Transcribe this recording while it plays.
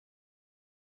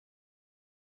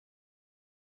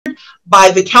by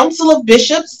the Council of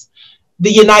Bishops,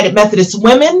 the United Methodist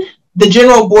Women, the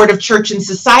General Board of Church and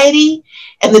Society,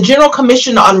 and the General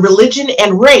Commission on Religion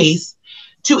and Race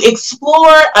to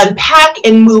explore, unpack,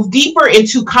 and move deeper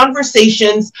into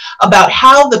conversations about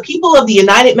how the people of the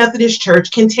United Methodist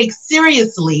Church can take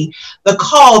seriously the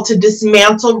call to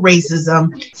dismantle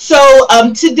racism. So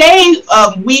today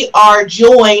we are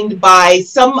joined by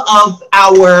some of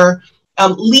our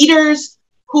leaders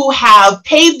who have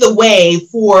paved the way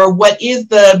for what is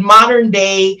the modern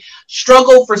day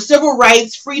struggle for civil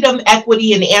rights, freedom,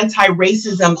 equity, and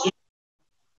anti-racism.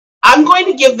 I'm going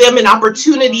to give them an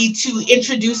opportunity to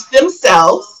introduce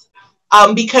themselves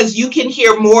because you can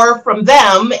hear more from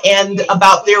them and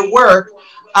about their work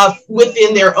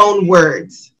within their own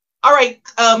words. All right,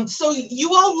 so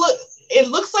you all it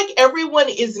looks like everyone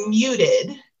is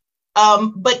muted,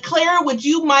 but Claire, would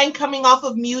you mind coming off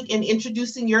of mute and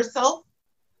introducing yourself?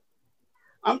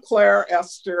 I'm Claire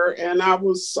Esther, and I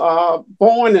was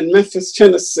born in Memphis,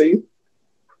 Tennessee,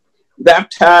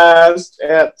 baptized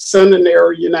at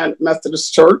Seminary United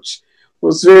Methodist Church.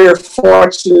 Was very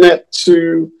fortunate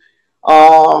to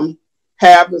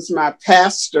have as my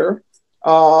pastor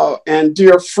and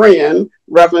dear friend,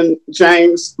 Reverend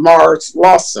James Mars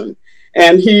Lawson.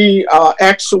 And he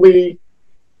actually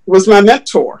was my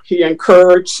mentor. He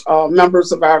encouraged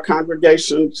members of our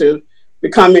congregation to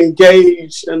become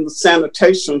engaged in the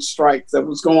sanitation strike that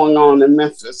was going on in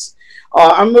Memphis.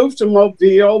 I moved to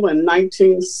Mobile in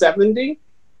 1970,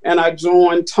 and I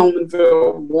joined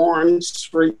Tomanville Warren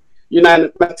Street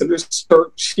United Methodist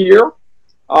Church here.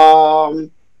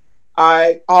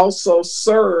 I also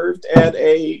served at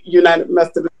a United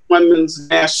Methodist Women's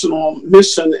National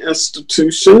Mission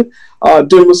Institution,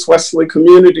 Dumas Wesley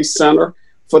Community Center,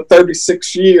 for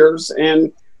 36 years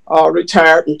and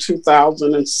retired in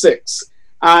 2006.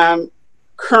 I'm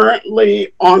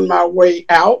currently on my way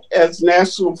out as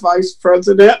National Vice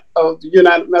President of the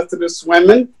United Methodist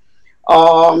Women.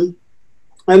 And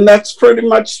that's pretty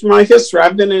much my history.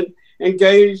 I've been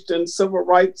engaged in civil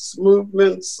rights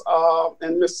movements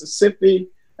in Mississippi,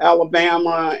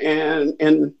 Alabama, and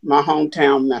in my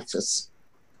hometown, Memphis.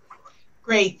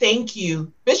 Great, thank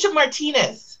you. Bishop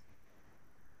Martinez.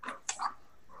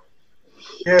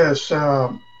 Yes,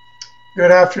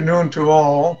 good afternoon to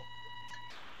all.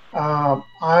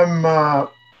 I'm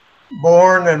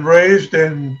born and raised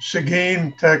in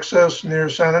Seguin, Texas, near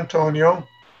San Antonio.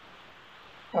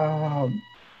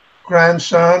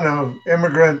 Grandson of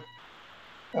immigrant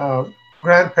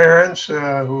grandparents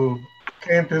who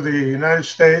came to the United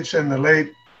States in the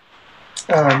late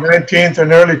 19th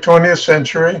and early 20th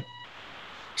century.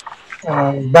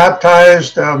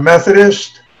 Baptized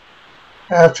Methodist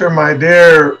after my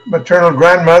dear maternal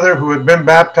grandmother, who had been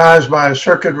baptized by a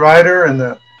circuit rider in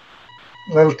the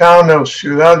little town of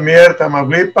Ciudad Mier,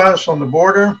 Tamaulipas, on the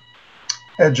border,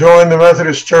 had joined the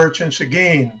Methodist Church in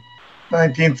Seguin,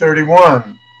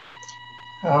 1931.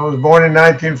 I was born in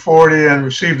 1940 and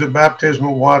received the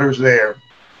baptismal waters there.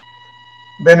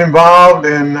 Been involved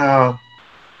in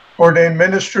ordained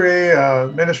ministry,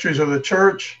 ministries of the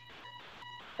church,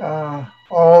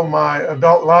 all my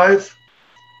adult life.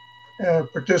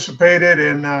 Participated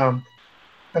in a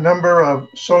number of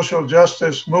social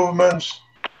justice movements,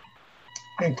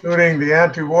 including the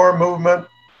anti-war movement,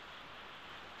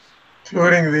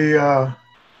 including the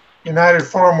United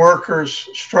Farm Workers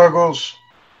struggles,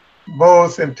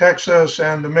 both in Texas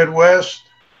and the Midwest,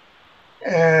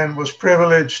 and was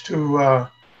privileged to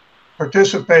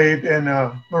participate in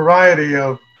a variety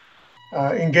of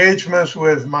engagements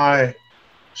with my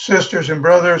sisters and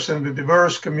brothers in the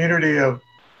diverse community of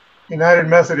United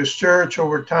Methodist Church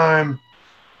over time,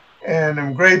 and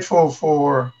I'm grateful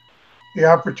for the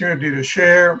opportunity to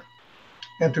share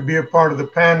and to be a part of the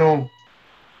panel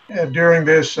during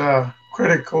this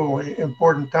critical,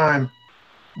 important time,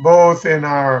 both in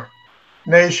our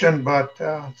nation but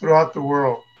throughout the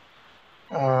world.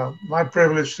 My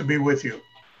privilege to be with you.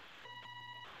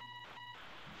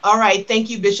 All right, thank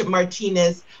you, Bishop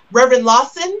Martinez. Reverend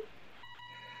Lawson?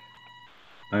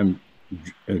 I'm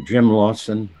Jim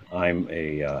Lawson. I'm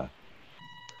a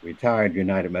retired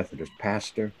United Methodist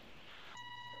pastor.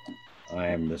 I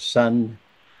am the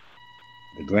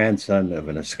grandson of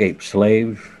an escaped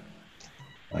slave.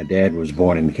 My dad was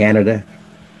born in Canada.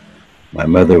 My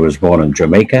mother was born in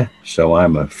Jamaica, so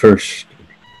I'm a first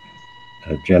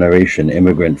generation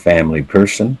immigrant family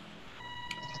person.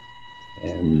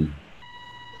 And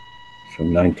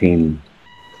from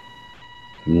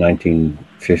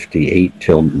 1958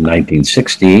 till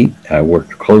 1968, I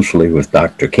worked closely with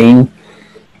Dr. King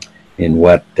in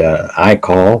what I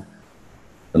call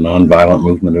the Nonviolent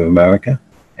Movement of America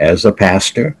as a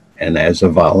pastor and as a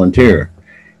volunteer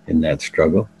in that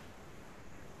struggle.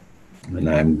 And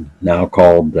I'm now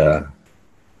called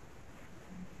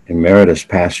emeritus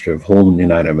pastor of Holden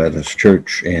United Methodist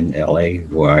Church in LA,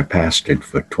 where I pastored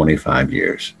for 25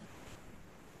 years.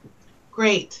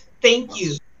 Great. Thank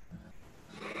you.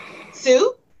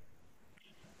 Sue?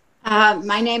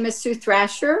 My name is Sue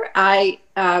Thrasher. I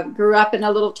grew up in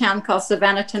a little town called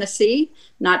Savannah, Tennessee,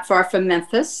 not far from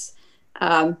Memphis.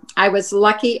 I was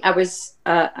lucky.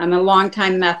 I'm a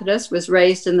longtime Methodist, was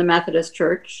raised in the Methodist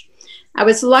Church. I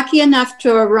was lucky enough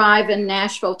to arrive in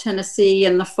Nashville, Tennessee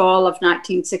in the fall of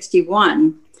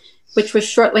 1961, which was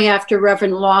shortly after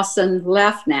Reverend Lawson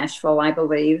left Nashville, I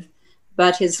believe,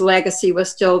 but his legacy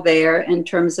was still there in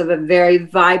terms of a very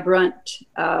vibrant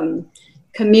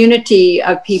community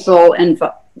of people, and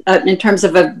in terms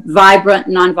of a vibrant,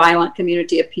 nonviolent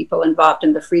community of people involved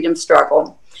in the freedom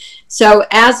struggle. So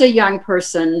as a young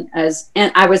person,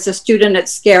 and I was a student at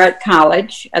Scarrett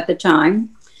College at the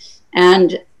time,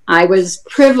 and I was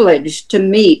privileged to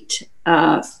meet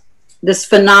this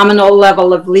phenomenal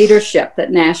level of leadership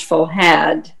that Nashville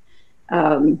had.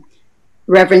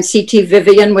 Reverend C.T.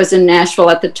 Vivian was in Nashville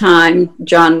at the time.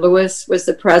 John Lewis was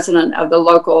the president of the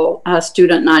local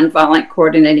Student Nonviolent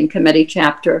Coordinating Committee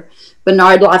chapter.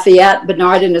 Bernard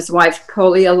and his wife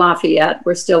Colia Lafayette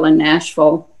were still in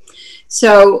Nashville.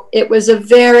 So it was a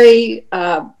very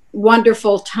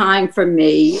wonderful time for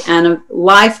me, and a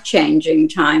life-changing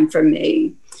time for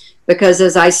me, because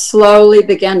as I slowly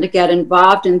began to get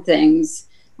involved in things,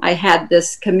 I had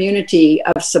this community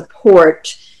of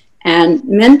support and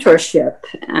mentorship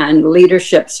and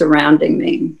leadership surrounding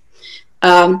me.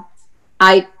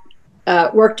 I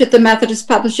worked at the Methodist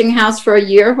Publishing House for a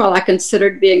year while I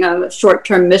considered being a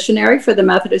short-term missionary for the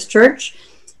Methodist Church,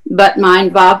 but my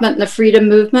involvement in the freedom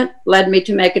movement led me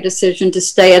to make a decision to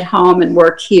stay at home and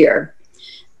work here.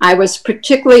 I was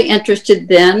particularly interested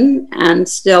then, and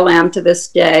still am to this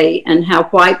day, in how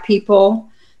white people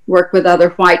work with other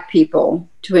white people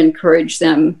to encourage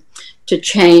them to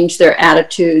change their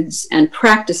attitudes and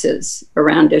practices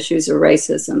around issues of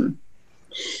racism.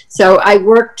 So I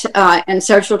worked in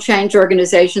social change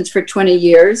organizations for 20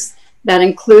 years. That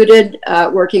included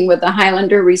working with the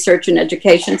Highlander Research and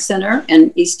Education Center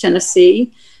in East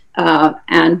Tennessee,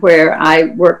 and where I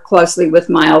worked closely with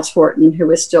Miles Horton, who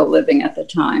was still living at the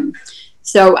time.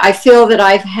 So I feel that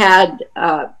I've had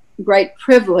great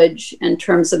privilege in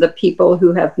terms of the people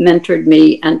who have mentored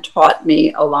me and taught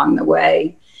me along the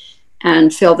way,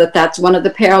 and feel that that's one of the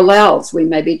parallels we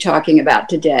may be talking about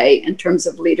today in terms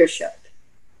of leadership.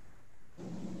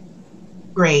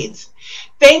 Great.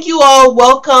 Thank you all.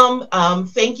 Welcome.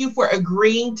 Thank you for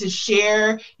agreeing to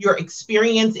share your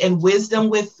experience and wisdom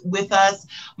with us.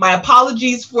 My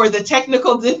apologies for the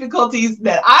technical difficulties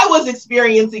that I was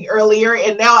experiencing earlier,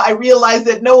 and now I realize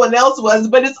that no one else was,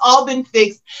 but it's all been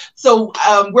fixed. So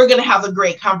we're going to have a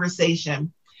great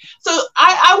conversation. So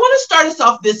I want to start us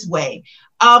off this way.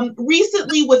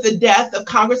 Recently, with the death of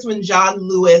Congressman John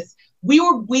Lewis,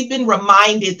 we've been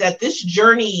reminded that this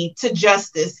journey to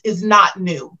justice is not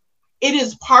new. It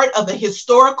is part of a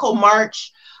historical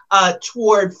march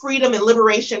toward freedom and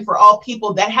liberation for all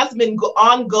people that has been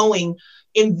ongoing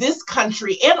in this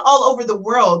country and all over the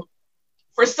world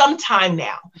for some time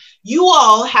now. You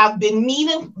all have been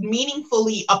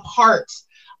meaningfully a part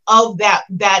of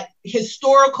that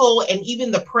historical and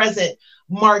even the present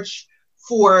march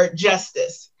for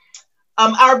justice.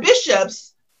 Our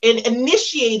bishops, in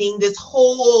initiating this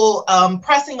whole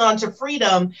pressing on to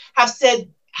freedom, have said,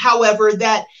 however,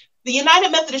 that the United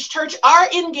Methodist Church, our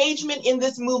engagement in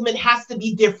this movement has to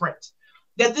be different,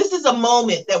 that this is a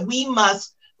moment that we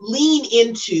must lean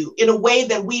into in a way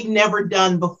that we've never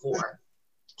done before.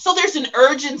 So there's an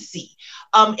urgency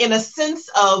and a sense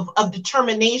of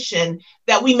determination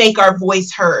that we make our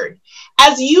voice heard.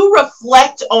 As you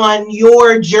reflect on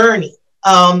your journey,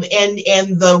 and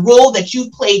the role that you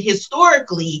played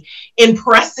historically in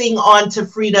pressing on to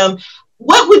freedom,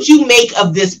 what would you make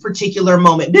of this particular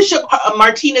moment? Bishop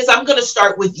Martinez, I'm going to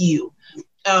start with you.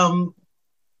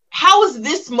 How is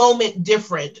this moment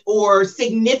different or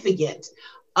significant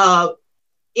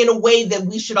in a way that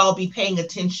we should all be paying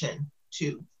attention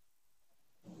to?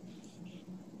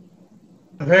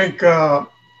 I think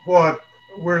what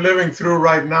we're living through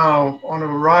right now on a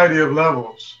variety of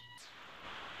levels,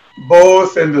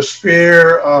 both in the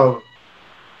sphere of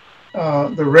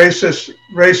the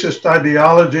racist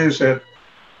ideologies that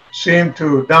seem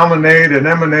to dominate and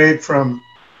emanate from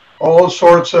all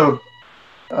sorts of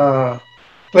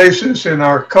places in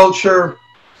our culture,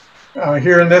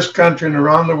 here in this country and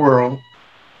around the world,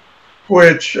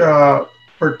 which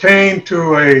pertain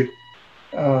to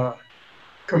a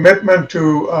commitment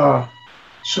to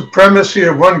supremacy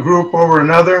of one group over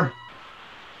another,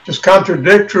 just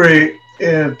contradictory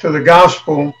to the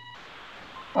gospel.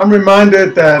 I'm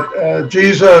reminded that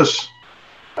Jesus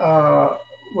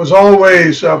was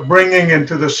always bringing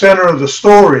into the center of the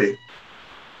story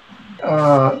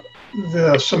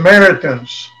the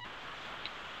Samaritans,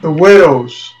 the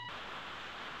widows,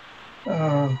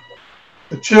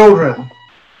 the children,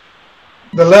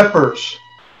 the lepers,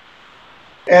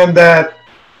 and that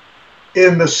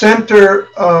in the center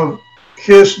of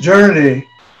his journey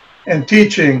and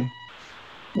teaching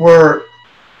were,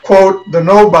 quote, the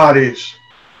nobodies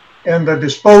and the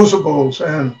disposables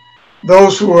and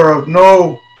those who are of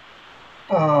no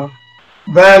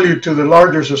value to the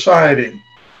larger society.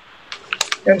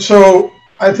 And so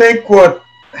I think what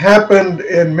happened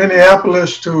in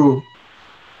Minneapolis to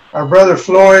our brother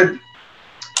Floyd,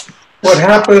 what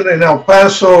happened in El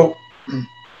Paso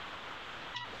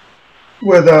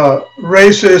with a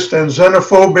racist and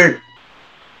xenophobic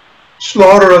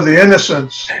slaughter of the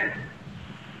innocents,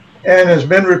 and has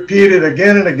been repeated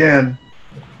again and again,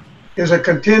 is a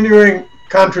continuing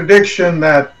contradiction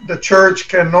that the church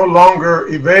can no longer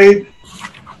evade.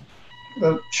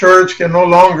 The church can no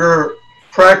longer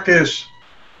practice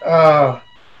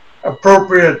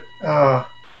appropriate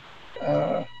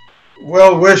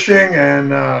well-wishing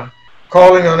and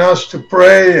calling on us to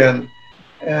pray and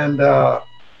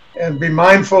be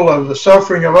mindful of the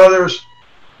suffering of others.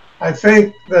 I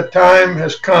think the time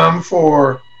has come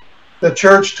for the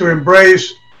church to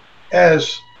embrace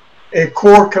as a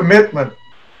core commitment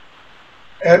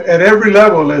at every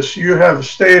level, as you have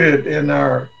stated in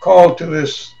our call to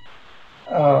this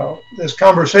this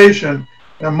conversation,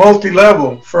 a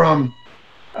multi-level from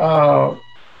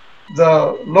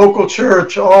the local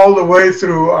church all the way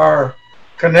through our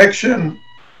connection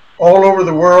all over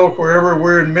the world, wherever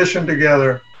we're in mission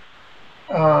together,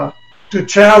 to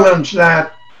challenge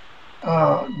that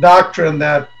doctrine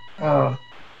that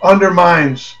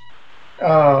undermines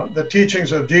the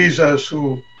teachings of Jesus,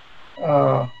 who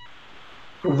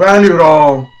valued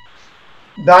all,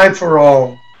 died for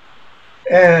all,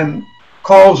 and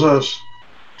calls us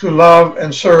to love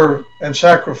and serve and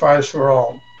sacrifice for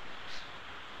all.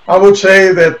 I would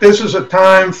say that this is a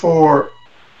time for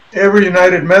every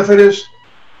United Methodist,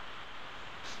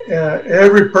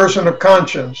 every person of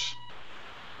conscience,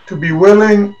 to be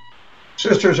willing,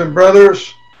 sisters and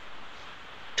brothers,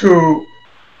 to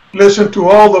listen to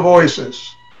all the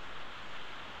voices,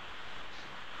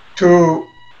 to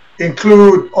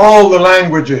include all the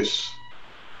languages,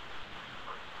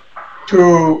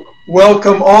 to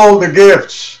welcome all the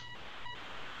gifts,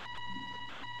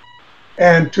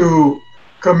 and to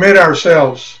commit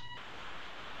ourselves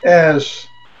as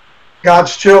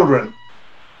God's children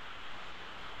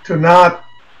to not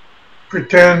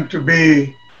pretend to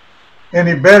be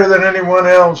any better than anyone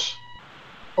else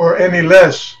or any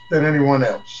less than anyone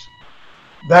else.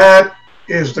 That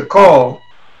is the call.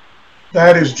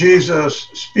 That is Jesus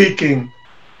speaking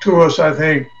to us, I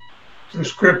think, through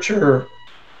Scripture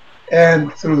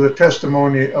and through the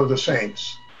testimony of the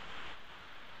saints.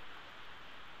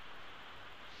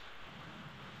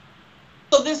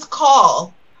 So this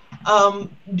call,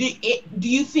 do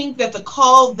you think that the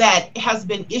call that has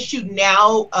been issued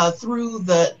now through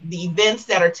the events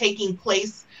that are taking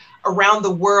place around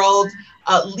the world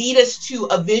lead us to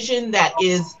a vision that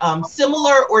is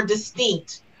similar or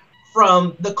distinct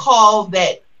from the call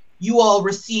that you all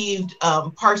received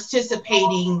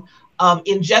participating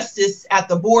in justice at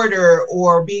the border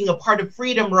or being a part of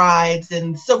freedom rides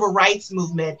and civil rights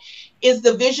movement? Is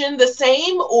the vision the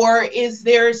same, or is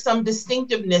there some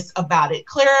distinctiveness about it?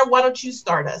 Clara, why don't you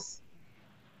start us?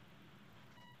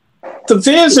 The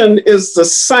vision is the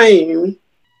same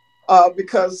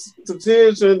because the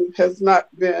vision has not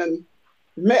been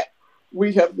met.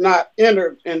 We have not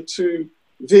entered into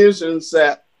visions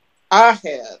that I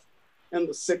had in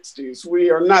the 60s. We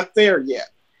are not there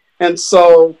yet. And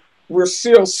so we're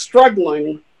still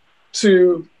struggling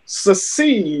to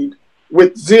succeed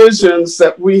with visions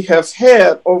that we have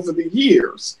had over the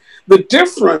years. The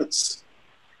difference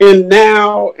in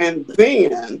now and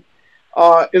then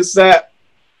is that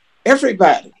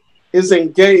everybody is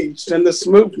engaged in this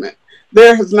movement.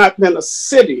 There has not been a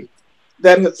city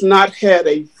that has not had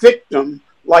a victim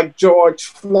like George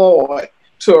Floyd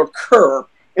to occur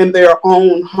in their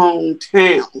own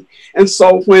hometown. And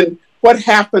so when what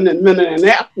happened in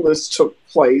Minneapolis took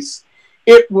place,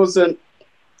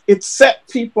 it set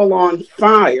people on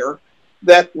fire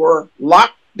that were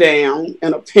locked down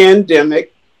in a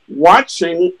pandemic,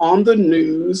 watching on the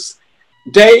news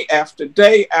day after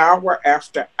day, hour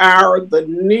after hour, the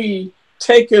knee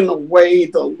taken away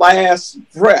the last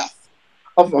breath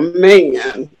of a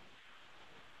man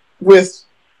with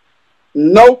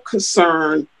no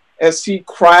concern as he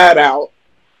cried out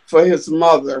for his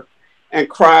mother and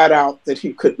cried out that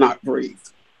he could not breathe.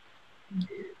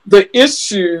 The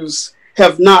issues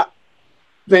have not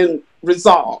been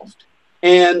resolved.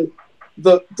 And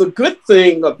the good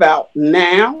thing about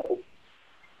now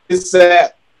is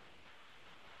that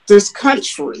this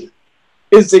country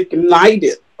is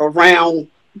ignited around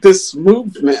this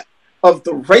movement of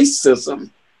the racism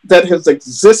that has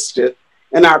existed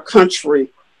in our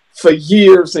country for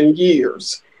years and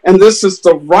years. And this is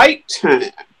the right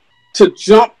time to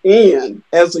jump in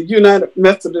as a United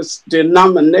Methodist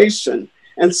denomination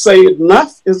and say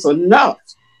enough is enough,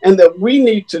 and that we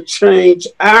need to change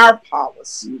our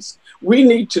policies. We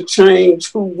need to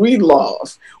change who we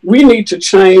love. We need to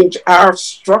change our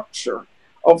structure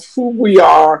of who we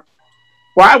are,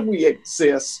 why we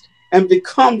exist, and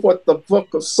become what the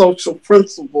Book of Social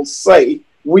Principles say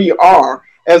we are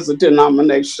as a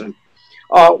denomination.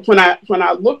 When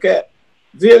I look at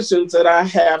visions that I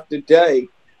have today,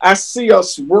 I see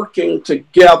us working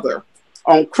together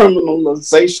on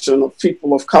criminalization of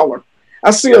people of color.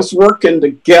 I see us working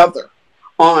together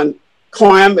on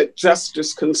climate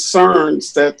justice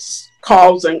concerns that's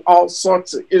causing all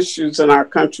sorts of issues in our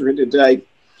country today.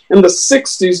 In the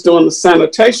 60s, during the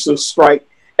sanitation strike,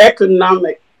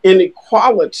 economic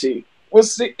inequality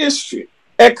was the issue.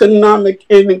 Economic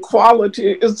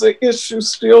inequality is the issue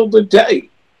still today.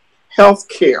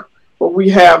 Healthcare, where we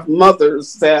have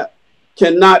mothers that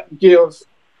cannot give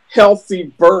healthy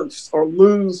births or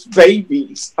lose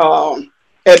babies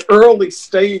at early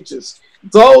stages.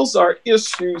 Those are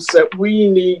issues that we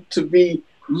need to be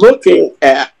looking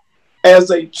at as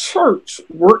a church,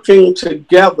 working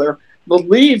together,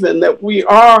 believing that we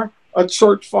are a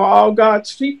church for all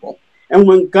God's people. And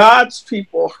when God's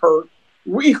people hurt,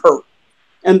 we hurt.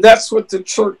 And that's what the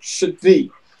church should be.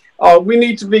 We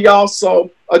need to be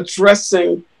also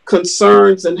addressing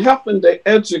concerns and helping to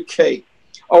educate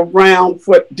around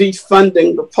what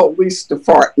defunding the police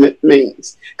department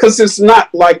means. Because it's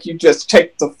not like you just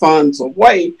take the funds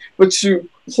away, but you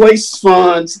place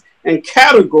funds in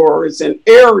categories and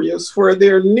areas where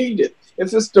they're needed.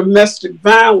 If it's domestic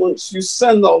violence, you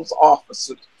send those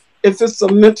officers. If it's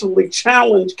a mentally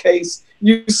challenged case,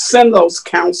 you send those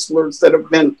counselors that have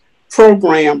been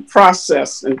programmed,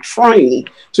 processed, and trained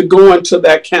to go into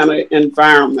that kind of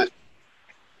environment.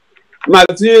 My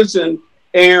vision,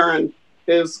 Erin,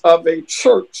 is of a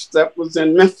church that was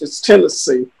in Memphis,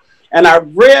 Tennessee. And I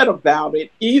read about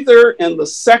it either in the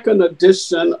second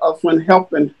edition of When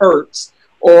Helping Hurts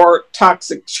or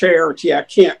Toxic Charity, I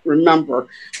can't remember.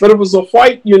 But it was a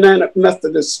white United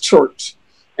Methodist church.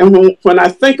 And when I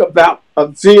think about a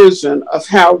vision of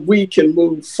how we can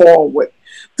move forward,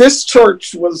 this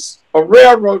church was a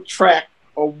railroad track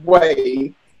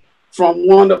away from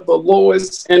one of the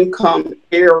lowest income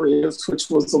areas, which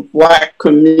was a Black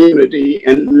community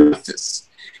in Memphis.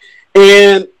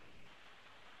 And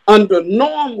under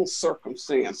normal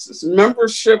circumstances,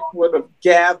 membership would have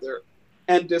gathered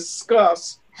and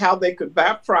discussed how they could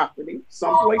buy property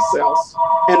someplace else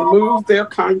and move their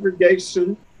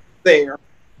congregation there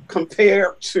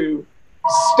compared to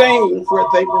staying where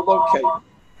they were located.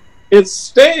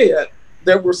 Instead,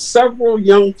 there were several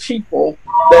young people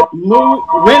that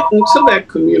went into that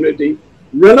community,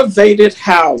 renovated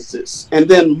houses, and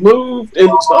then moved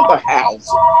into the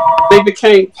houses. They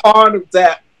became part of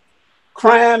that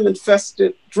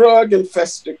crime-infested,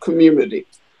 drug-infested community.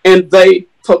 And they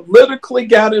politically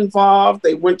got involved.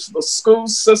 They went to the school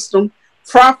system.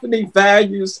 Property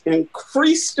values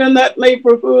increased in that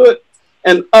neighborhood,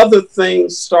 and other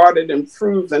things started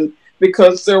improving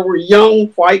because there were young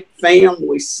white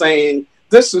families saying,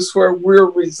 this is where we're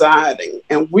residing,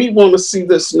 and we want to see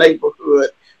this neighborhood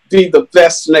be the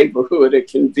best neighborhood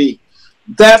it can be.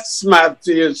 That's my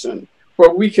vision,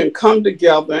 where we can come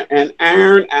together and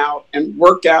iron out and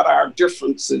work out our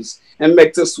differences and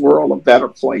make this world a better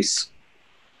place.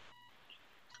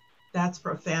 That's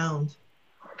profound.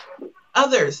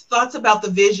 Others, thoughts about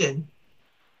the vision?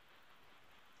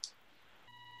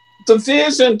 The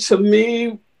vision to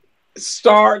me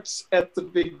starts at the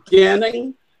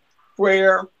beginning,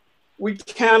 where we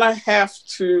kind of have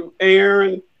to,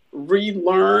 Erin,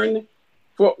 relearn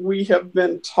what we have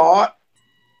been taught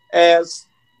as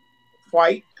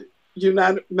white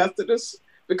United Methodists,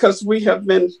 because we have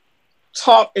been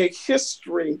taught a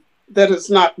history that has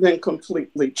not been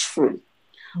completely true.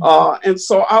 And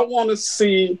so I want to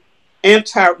see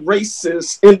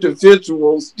anti-racist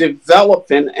individuals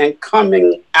developing and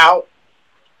coming out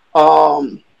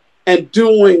and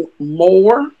doing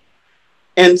more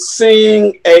and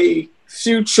seeing a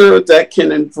future that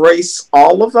can embrace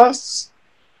all of us.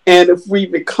 And if we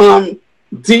become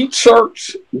the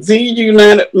church, the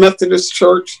United Methodist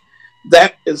Church,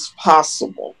 that is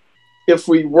possible if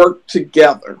we work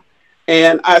together.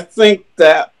 And I think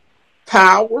that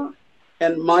power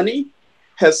and money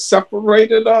has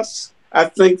separated us. I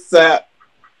think that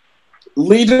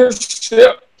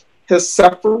leadership has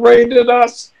separated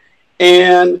us.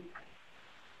 And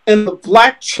in the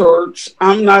Black church,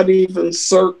 I'm not even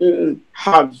certain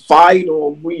how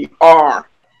vital we are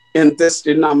in this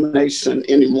denomination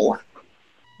anymore.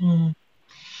 Mm.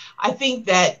 I think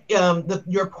that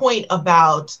your point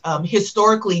about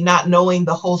historically not knowing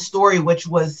the whole story, which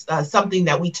was something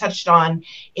that we touched on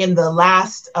in the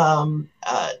last town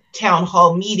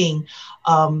hall meeting,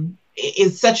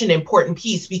 is such an important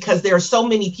piece, because there are so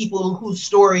many people whose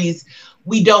stories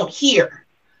we don't hear.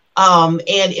 And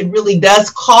it really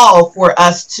does call for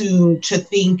us to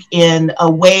think in a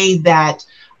way that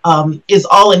is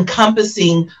all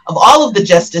encompassing of all of the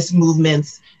justice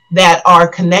movements that are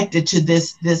connected to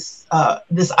this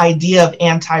idea of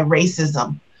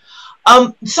anti-racism.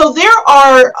 So there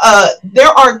are,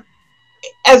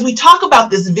 as we talk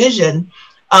about this vision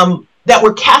that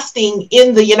we're casting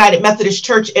in the United Methodist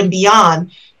Church and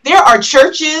beyond, there are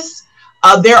churches,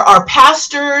 there are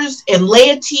pastors and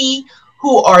laity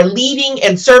who are leading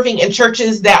and serving in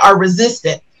churches that are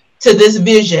resistant to this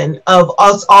vision of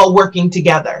us all working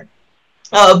together,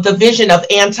 of the vision of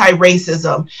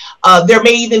anti-racism. There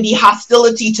may even be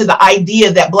hostility to the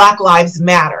idea that Black lives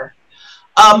matter.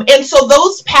 And so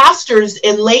those pastors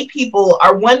and lay people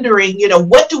are wondering,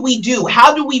 what do we do?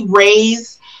 How do we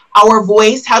raise our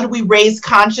voice? How do we raise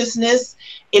consciousness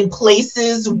in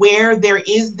places where there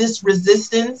is this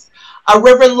resistance?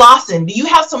 Reverend Lawson, do you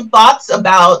have some thoughts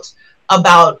about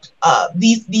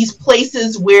these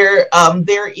places where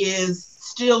there is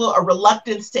still a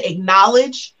reluctance to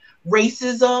acknowledge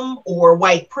racism or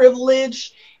white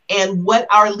privilege, and what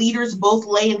our leaders, both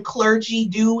lay and clergy,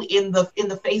 do in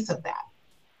the face of that?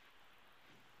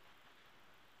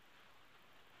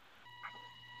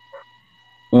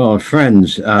 Well,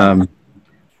 friends, I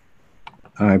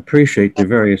appreciate the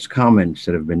various comments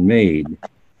that have been made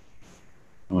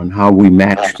on how we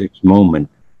match this moment.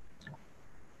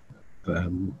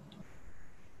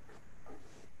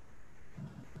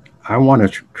 I want to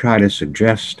try to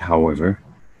suggest, however,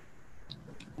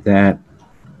 that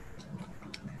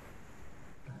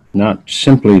not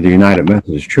simply the United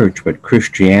Methodist Church, but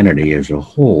Christianity as a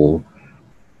whole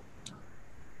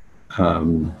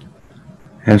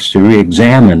has to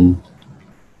re-examine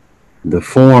the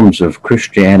forms of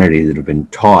Christianity that have been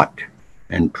taught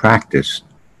and practiced,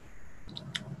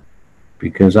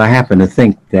 because I happen to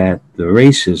think that the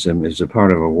racism is a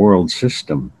part of a world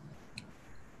system.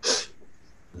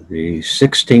 The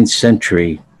 16th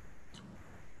century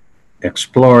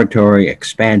exploratory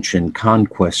expansion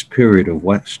conquest period of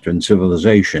Western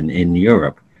civilization in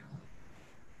Europe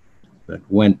that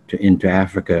went into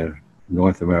Africa,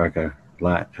 North America,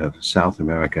 South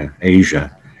America,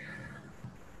 Asia,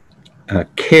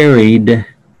 carried,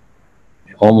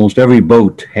 almost every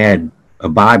boat had a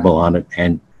Bible on it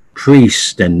and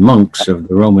priests and monks of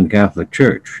the Roman Catholic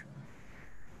Church.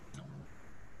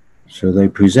 So they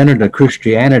presented a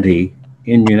Christianity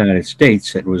in the United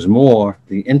States that was more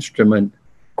the instrument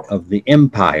of the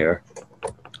empire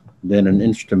than an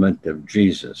instrument of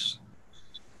Jesus.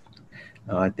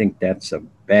 Now, I think that's a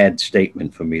bad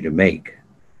statement for me to make,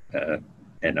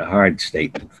 and a hard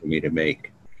statement for me to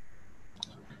make.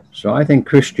 So I think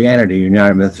Christianity,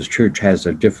 United Methodist Church, has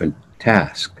a different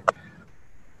task.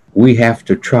 We have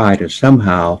to try to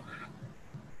somehow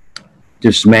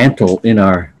dismantle in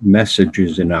our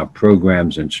messages, in our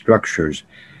programs and structures,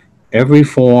 every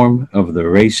form of the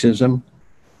racism,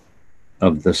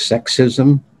 of the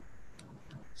sexism,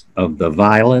 of the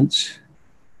violence,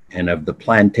 and of the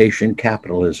plantation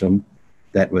capitalism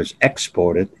that was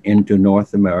exported into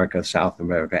North America, South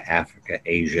America, Africa,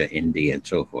 Asia, India, and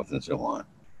so forth and so on.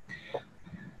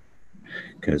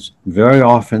 Because very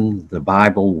often the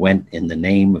Bible went in the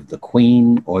name of the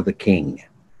queen or the king.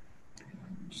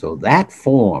 So that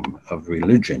form of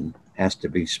religion has to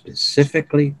be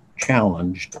specifically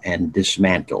challenged and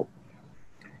dismantled.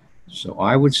 So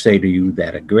I would say to you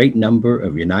that a great number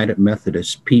of United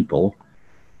Methodist people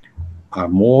are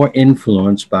more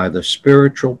influenced by the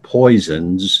spiritual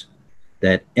poisons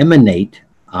that emanate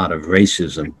out of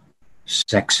racism,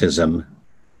 sexism,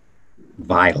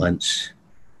 violence,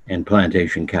 and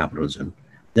plantation capitalism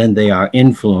than they are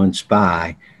influenced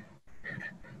by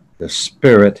the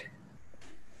spirit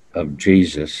of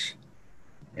Jesus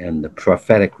and the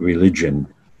prophetic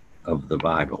religion of the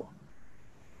Bible.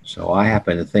 So I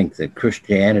happen to think that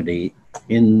Christianity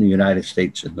in the United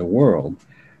States and the world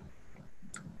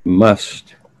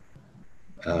must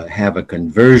have a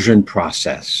conversion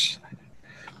process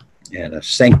and a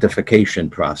sanctification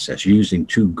process, using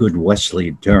two good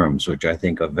Wesley terms, which I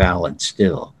think are valid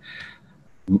still.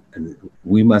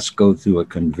 We must go through a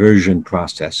conversion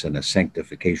process and a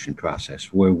sanctification process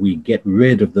where we get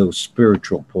rid of those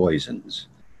spiritual poisons.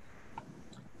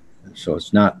 So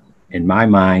it's not, in my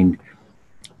mind,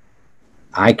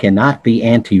 I cannot be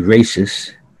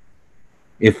anti-racist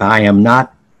if I am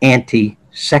not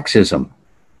anti-sexism,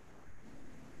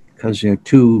 because they're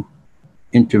two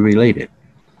interrelated.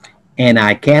 And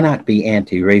I cannot be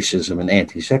anti-racism and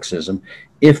anti-sexism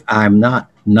if I'm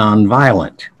not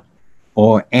nonviolent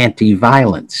or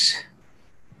anti-violence.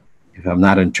 If I'm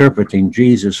not interpreting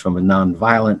Jesus from a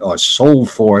nonviolent or soul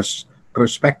force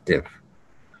perspective.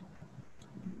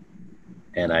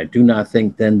 And I do not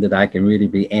think then that I can really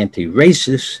be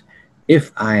anti-racist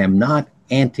if I am not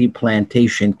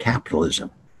anti-plantation capitalism.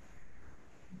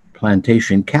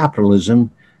 Plantation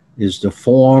capitalism is the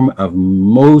form of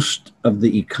most of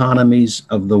the economies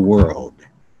of the world,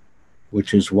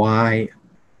 which is why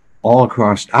all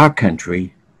across our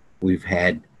country we've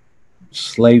had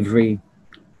slavery,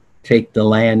 take the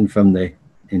land from the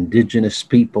indigenous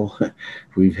people.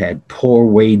 We've had poor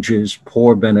wages,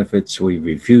 poor benefits. We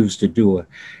refuse to do a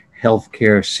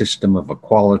healthcare system of a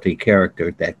quality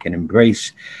character that can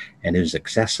embrace and is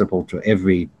accessible to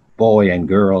every boy and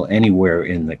girl anywhere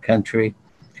in the country.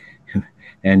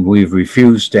 And we've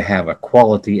refused to have a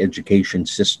quality education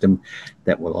system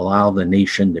that will allow the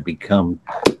nation to become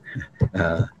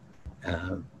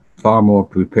far more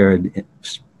prepared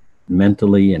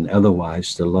mentally and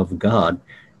otherwise to love God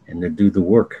and to do the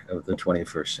work of the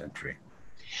 21st century.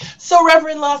 So,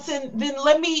 Reverend Lawson, then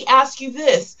let me ask you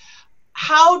this.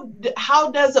 How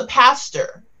does a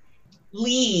pastor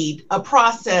lead a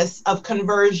process of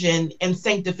conversion and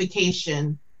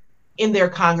sanctification in their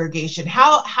congregation?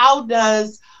 How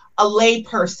does a lay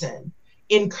person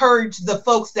encourage the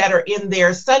folks that are in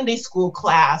their Sunday school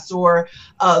class or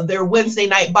their Wednesday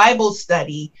night Bible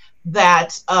study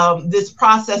that this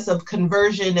process of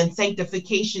conversion and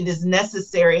sanctification is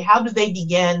necessary? How do they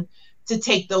begin to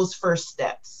take those first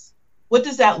steps? What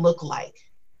does that look like?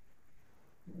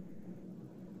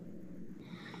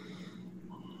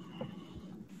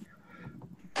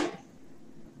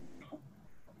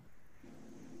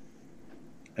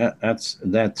 That's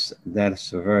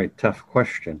a very tough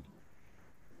question.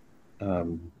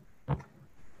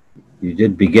 You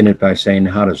did begin it by saying,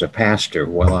 how does a pastor?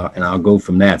 Well, and I'll go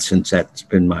from that since that's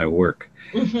been my work.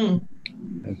 Mm-hmm.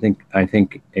 I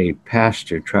think a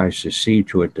pastor tries to see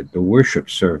to it that the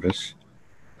worship service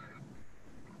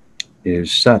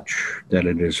is such that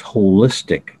it is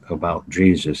holistic about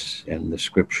Jesus and the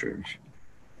scriptures.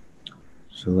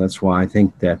 So that's why I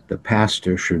think that the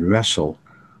pastor should wrestle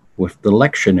with the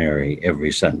lectionary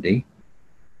every Sunday.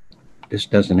 This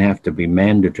doesn't have to be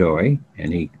mandatory,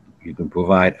 and you can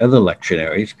provide other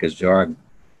lectionaries, because there are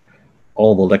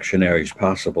all the lectionaries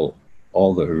possible.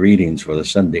 All the readings for the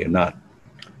Sunday are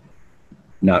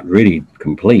not really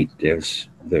complete. There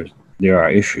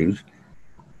are issues,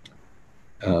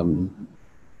 and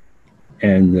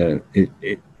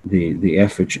the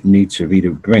effort needs to be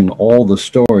to bring all the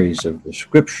stories of the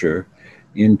Scripture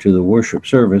into the worship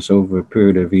service over a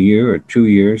period of a year or 2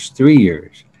 years, 3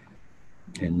 years,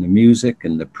 and the music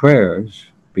and the prayers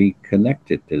be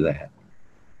connected to that.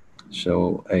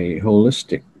 So a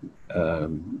holistic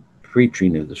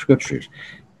preaching of the scriptures.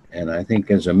 And I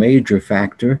think as a major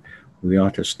factor, we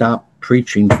ought to stop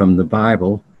preaching from the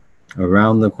Bible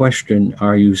around the question,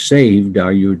 are you saved?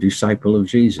 Are you a disciple of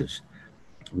Jesus?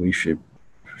 We should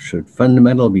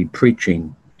fundamentally be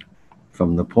preaching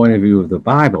from the point of view of the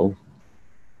Bible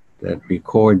that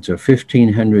records a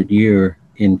 1,500-year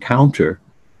encounter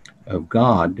of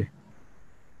God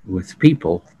with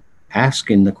people,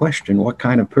 asking the question, what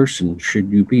kind of person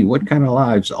should you be? What kind of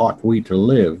lives ought we to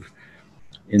live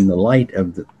in the light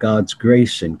of God's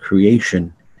grace and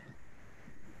creation,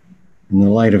 in the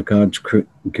light of God's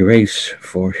grace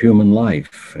for human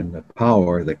life and the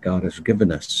power that God has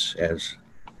given us as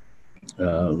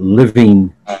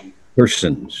living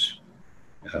persons,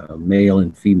 male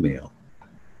and female.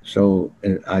 So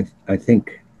I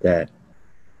think that,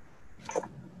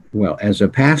 well, as a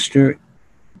pastor,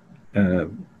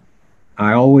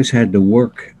 I always had to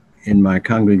work in my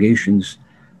congregations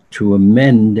to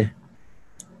amend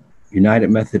United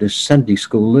Methodist Sunday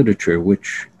school literature,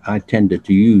 which I tended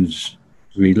to use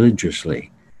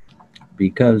religiously,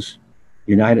 because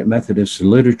United Methodist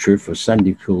literature for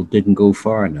Sunday school didn't go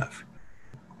far enough.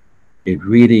 It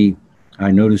really,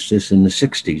 I noticed this in the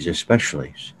 60s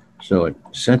especially. So at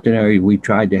Centenary, we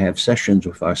tried to have sessions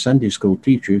with our Sunday school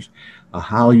teachers on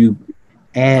how you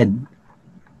add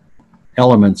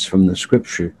elements from the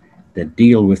scripture that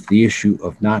deal with the issue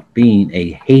of not being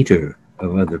a hater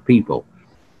of other people,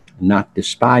 not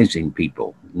despising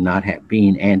people, not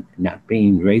being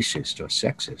racist or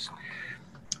sexist,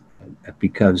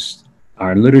 because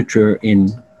our literature in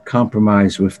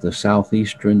compromise with the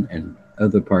Southeastern and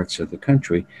other parts of the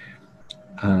country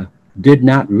did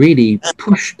not really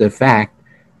push the fact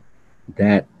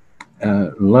that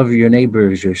love your neighbor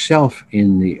as yourself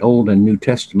in the Old and New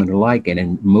Testament alike, and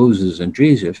in Moses and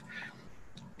Jesus,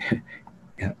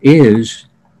 is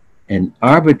an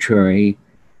arbitrary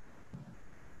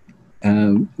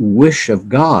wish of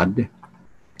God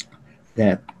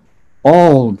that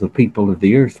all the people of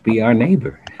the earth be our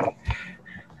neighbor,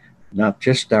 not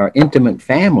just our intimate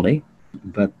family,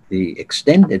 but the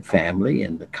extended family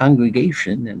and the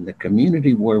congregation and the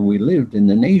community where we lived in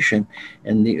the nation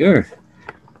and the earth.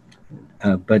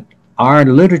 But our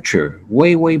literature,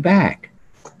 way back,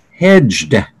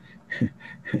 hedged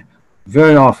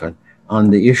very often on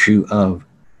the issue of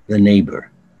the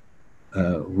neighbor,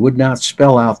 would not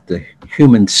spell out the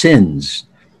human sins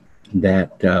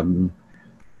that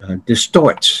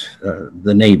distorts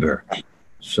the neighbor.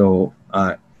 So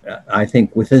I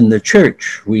think within the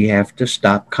church, we have to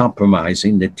stop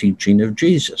compromising the teaching of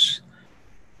Jesus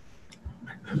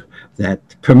that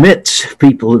permits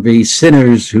people to be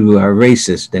sinners who are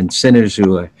racist, and sinners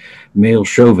who are male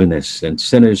chauvinists, and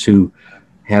sinners who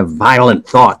have violent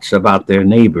thoughts about their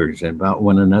neighbors and about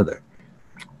one another,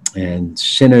 and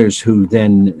sinners who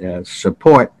then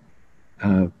support,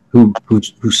 who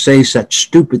say such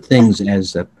stupid things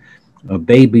as a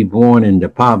baby born into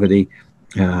poverty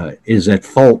is at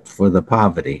fault for the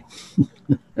poverty.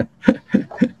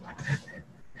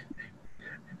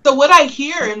 So what I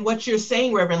hear in what you're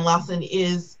saying, Reverend Lawson,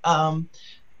 is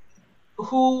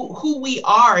who we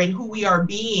are and who we are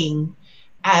being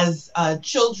as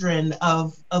children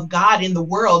of God in the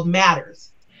world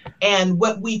matters. And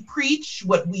what we preach,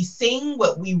 what we sing,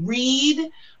 what we read,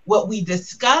 what we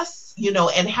discuss,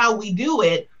 and how we do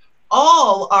it,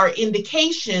 all are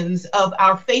indications of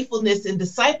our faithfulness in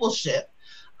discipleship,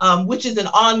 which is an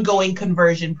ongoing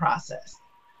conversion process.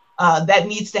 That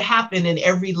needs to happen in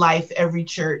every life, every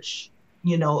church,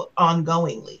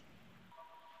 ongoingly.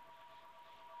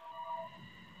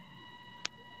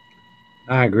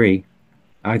 I agree.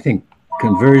 I think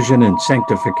conversion and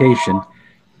sanctification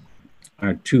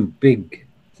are two big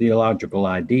theological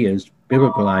ideas,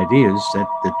 biblical ideas that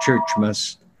the church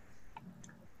must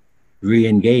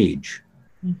re-engage.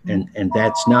 Mm-hmm. And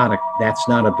that's not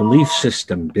a belief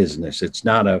system business. It's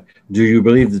not a, do you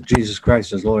believe that Jesus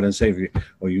Christ is Lord and Savior?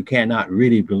 Or you cannot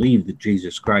really believe that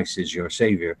Jesus Christ is your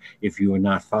Savior if you are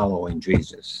not following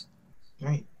Jesus.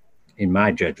 Right. In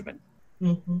my judgment.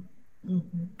 Mm-hmm.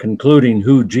 Mm-hmm. Concluding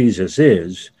who Jesus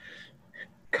is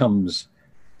comes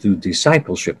through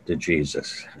discipleship to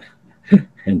Jesus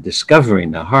and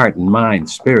discovering the heart and mind,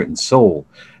 spirit and soul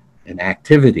and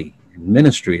activity and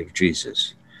ministry of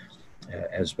Jesus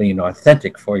as being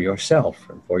authentic for yourself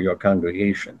and for your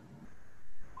congregation.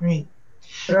 Great.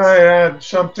 Can I add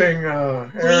something,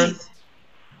 Erin? Please.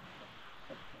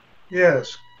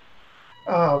 Yes.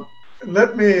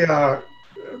 Let me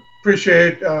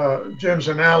appreciate Jim's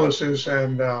analysis,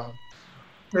 and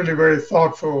really very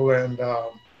thoughtful and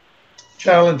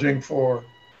challenging for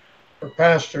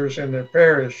pastors in their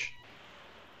parish.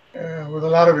 With a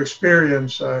lot of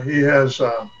experience, he has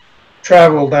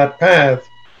traveled that path.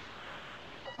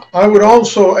 I would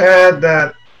also add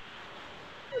that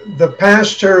the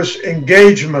pastor's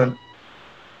engagement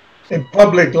in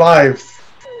public life,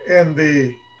 in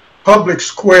the public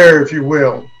square, if you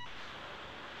will,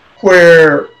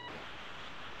 where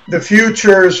the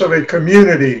futures of a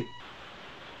community,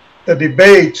 the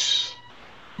debates,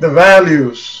 the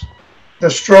values, the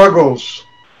struggles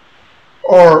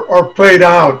are played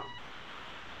out,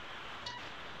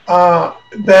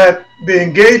 that the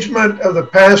engagement of the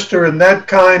pastor in that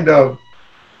kind of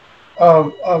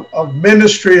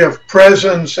ministry, of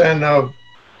presence, and of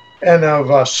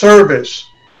service.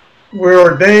 We're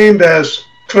ordained as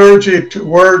clergy to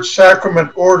word,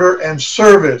 sacrament, order, and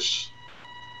service.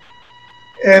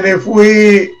 And if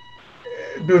we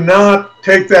do not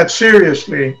take that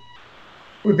seriously,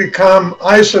 we become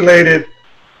isolated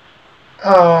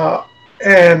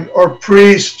or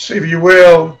priests, if you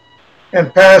will,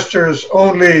 and pastors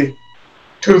only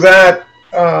to that,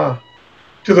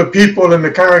 to the people in the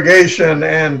congregation,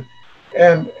 and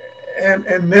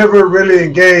never really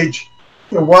engage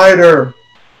the wider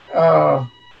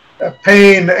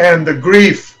pain and the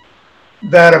grief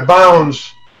that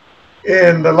abounds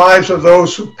in the lives of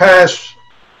those who pass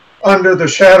under the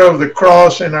shadow of the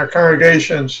cross in our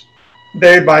congregations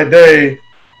day by day,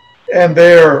 and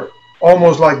they're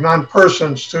almost like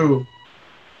non-persons to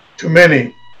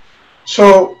many.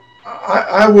 So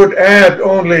I would add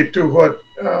only to what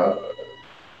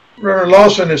Reverend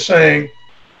Lawson is saying,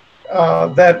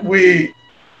 that we,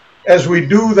 as we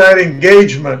do that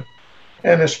engagement,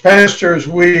 and as pastors,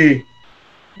 we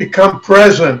become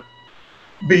present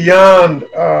beyond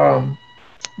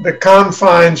the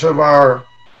confines of our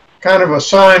kind of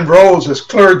assigned roles as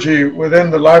clergy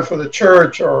within the life of the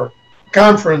church or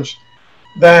conference,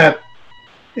 that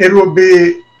it will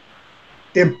be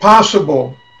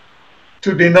impossible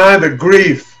to deny the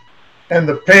grief and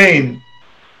the pain,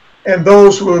 and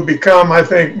those who will become, I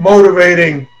think,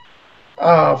 motivating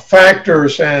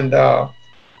factors and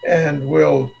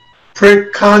will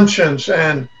prick conscience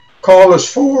and call us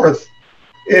forth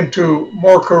into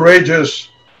more courageous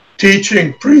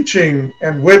teaching, preaching,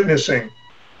 and witnessing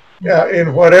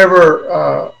in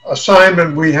whatever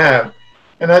assignment we have.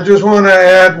 And I just want to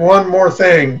add one more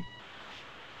thing.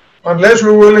 Unless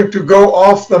we're willing to go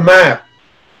off the map,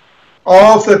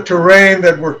 off the terrain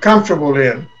that we're comfortable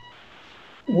in,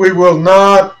 we will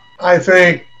not, I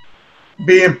think,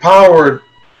 be empowered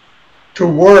to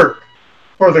work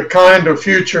for the kind of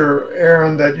future,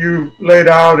 Erin, that you laid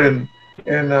out in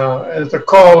as the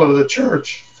call of the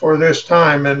church for this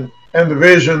time, and the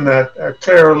vision that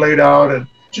Clara laid out and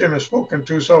Jim has spoken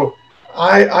to. So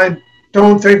I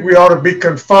don't think we ought to be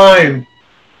confined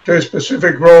to a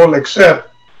specific role, except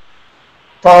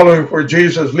following where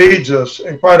Jesus leads us.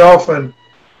 And quite often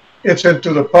it's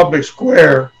into the public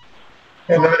square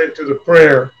and not into the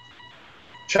prayer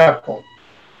chapel.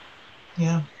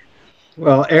 Yeah.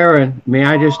 Well, Erin, may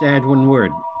I just add one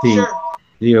word? Sure.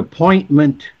 The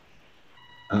appointment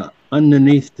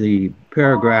underneath the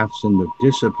paragraphs in the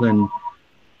discipline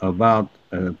about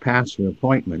pastor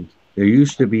appointment, there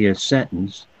used to be a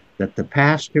sentence that the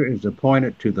pastor is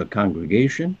appointed to the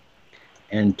congregation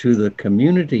and to the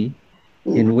community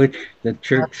in which the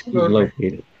church is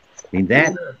located. I mean,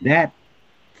 that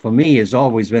for me has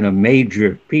always been a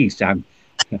major piece. I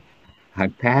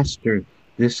pastor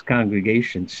this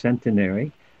congregation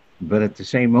centenary, but at the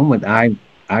same moment,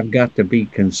 I've got to be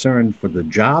concerned for the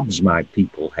jobs my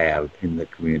people have in the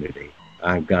community.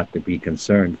 I've got to be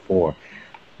concerned for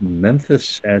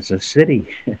Memphis as a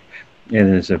city and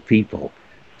as a people.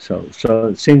 So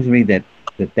it seems to me that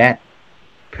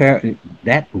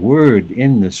word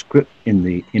in the script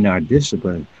in our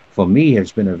discipline for me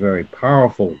has been a very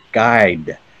powerful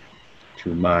guide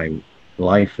to my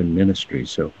life and ministry.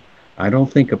 So I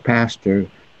don't think a pastor,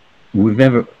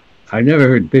 I've never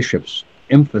heard bishops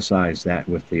emphasize that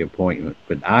with the appointment,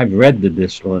 but I've read the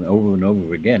discipline over and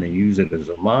over again and use it as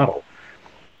a model.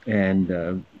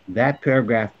 And that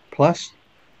paragraph plus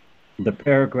the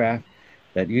paragraph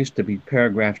that used to be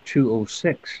paragraph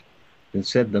 206 that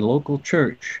said the local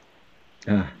church,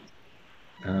 I'm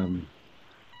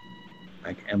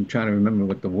trying to remember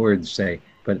what the words say,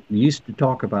 but it used to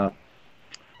talk about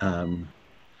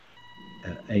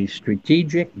a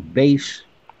strategic base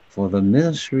for the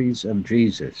ministries of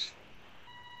Jesus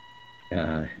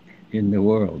in the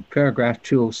world. Paragraph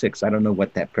 206. I don't know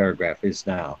what that paragraph is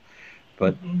now,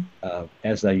 but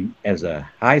as a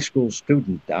high school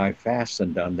student, I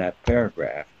fastened on that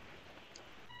paragraph.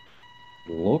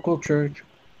 The local church,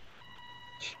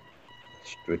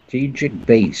 strategic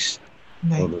base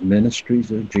for the ministries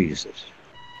of Jesus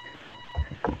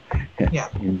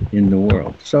in the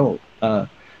world. So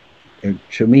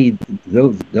to me,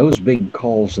 those big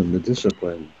calls in the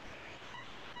discipline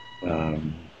have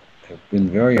been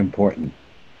very important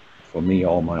for me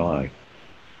all my life.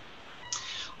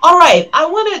 All right, I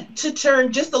wanted to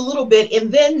turn just a little bit,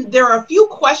 and then there are a few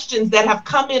questions that have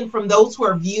come in from those who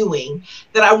are viewing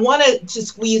that I wanted to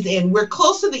squeeze in. We're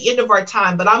close to the end of our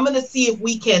time, but I'm going to see if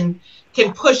we can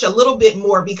push a little bit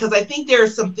more, because I think there are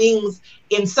some things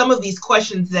in some of these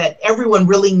questions that everyone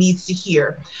really needs to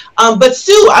hear. But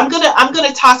Sue, I'm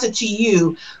gonna toss it to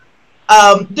you.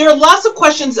 There are lots of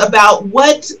questions about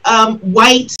what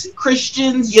white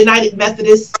Christians, United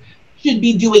Methodists, should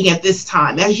be doing at this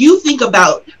time. As you think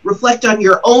about, reflect on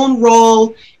your own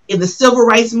role in the civil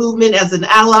rights movement as an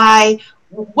ally,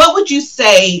 what would you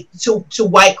say to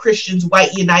white Christians,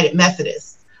 white United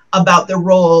Methodists, about their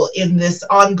role in this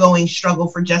ongoing struggle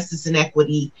for justice and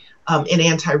equity and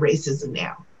anti-racism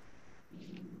now?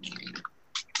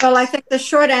 Well, I think the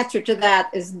short answer to that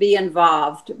is be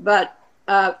involved. But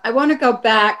I want to go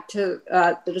back to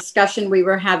the discussion we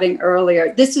were having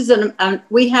earlier. This is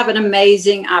we have an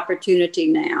amazing opportunity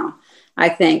now I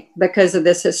think, because of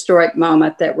this historic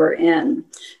moment that we're in,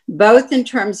 both in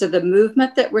terms of the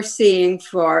movement that we're seeing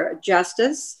for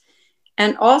justice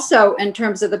and also in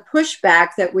terms of the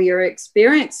pushback that we are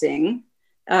experiencing.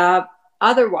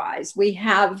 Otherwise, we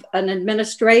have an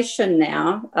administration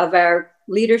now of our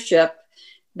leadership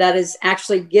that is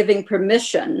actually giving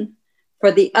permission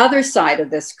for the other side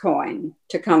of this coin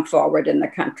to come forward in the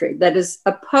country that is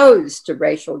opposed to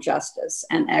racial justice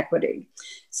and equity.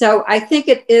 So I think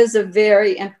it is a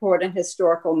very important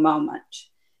historical moment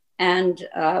and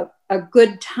a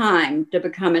good time to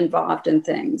become involved in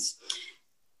things.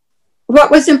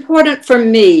 What was important for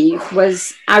me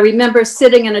was I remember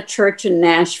sitting in a church in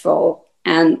Nashville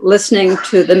and listening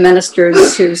to the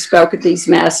ministers who spoke at these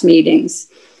mass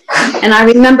meetings. And I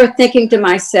remember thinking to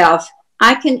myself,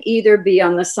 I can either be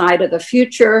on the side of the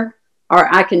future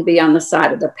or I can be on the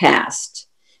side of the past.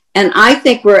 And I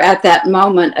think we're at that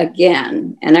moment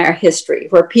again in our history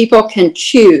where people can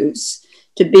choose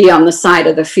to be on the side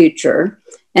of the future.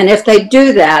 And if they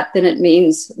do that, then it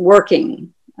means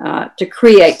working to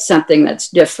create something that's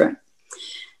different.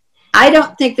 I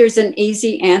don't think there's an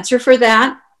easy answer for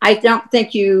that. I don't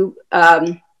think you,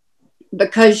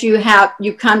 because you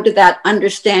come to that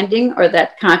understanding or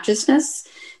that consciousness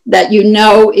that you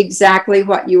know exactly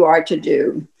what you are to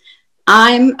do.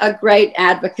 I'm a great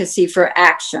advocacy for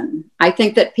action. I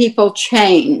think that people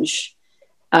change,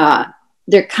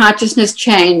 their consciousness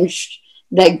change,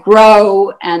 they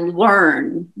grow and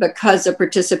learn because of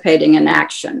participating in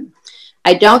action.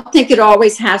 I don't think it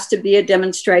always has to be a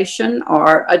demonstration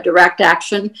or a direct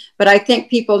action, but I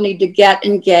think people need to get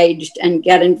engaged and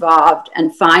get involved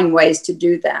and find ways to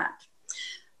do that.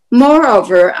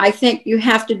 Moreover, I think you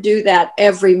have to do that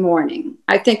every morning.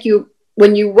 I think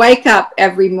when you wake up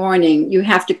every morning, you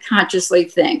have to consciously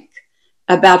think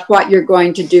about what you're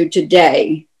going to do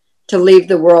today to leave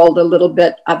the world a little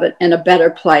bit of it in a better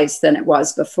place than it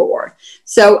was before.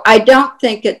 So I don't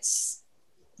think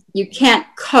you can't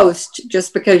coast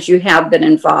just because you have been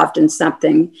involved in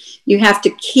something. You have to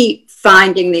keep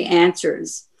finding the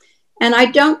answers. And I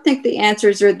don't think the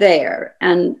answers are there.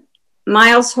 And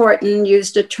Miles Horton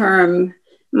used a term,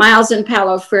 Miles and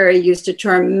Paulo Freire used a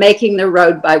term, making the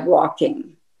road by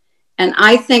walking. And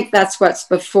I think that's what's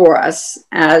before us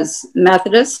as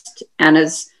Methodists and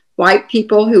as white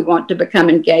people who want to become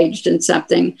engaged in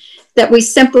something, that we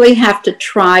simply have to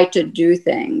try to do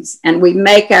things. And we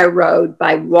make our road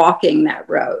by walking that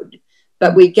road.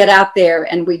 But we get out there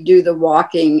and we do the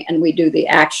walking and we do the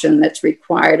action that's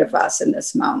required of us in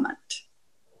this moment.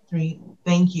 Great,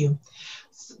 thank you.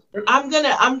 I'm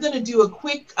gonna do a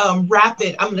quick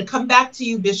rapid. I'm gonna come back to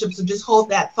you, Bishop. So just hold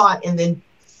that thought and then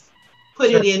put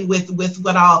it in with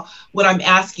what I'm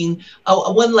asking.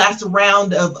 One last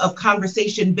round of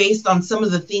conversation based on some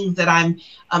of the things that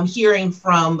I'm hearing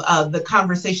from the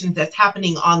conversations that's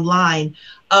happening online.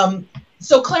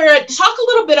 So Clara, talk a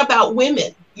little bit about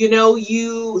women. You know,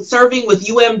 you serving with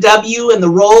UMW and the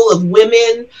role of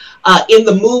women in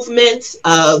the movement,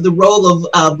 the role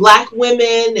of Black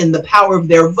women and the power of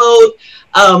their vote.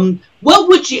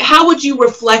 How would you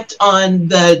reflect on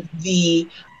the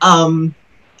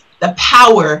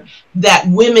power that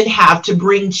women have to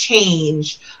bring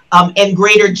change and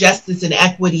greater justice and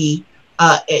equity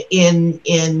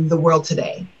in the world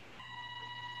today?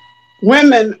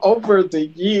 Women over the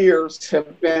years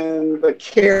have been the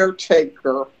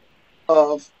caretaker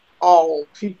of all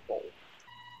people.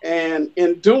 And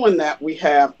in doing that, we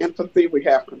have empathy, we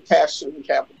have compassion, we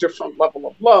have a different level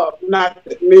of love. Not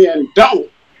that men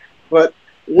don't, but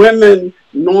women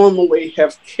normally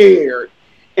have cared.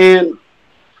 And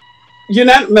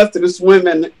United Methodist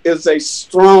Women is a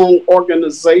strong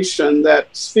organization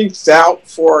that speaks out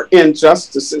for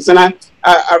injustices. And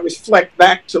I reflect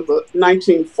back to the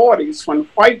 1940s when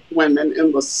white women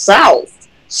in the South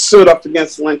stood up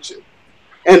against lynching.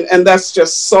 And that's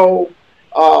just so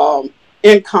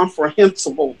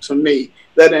incomprehensible to me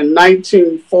that in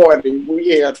 1940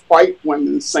 we had white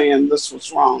women saying this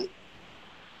was wrong.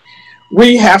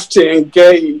 We have to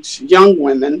engage young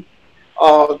women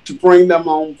to bring them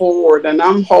on board. And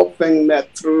I'm hoping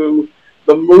that through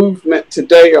the movement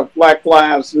today of Black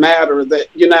Lives Matter,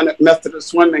 that United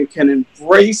Methodist Women can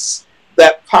embrace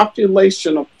that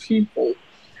population of people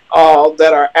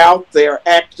that are out there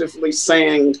actively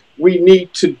saying we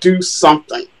need to do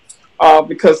something,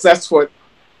 because that's what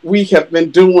we have been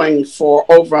doing for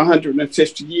over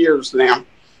 150 years now.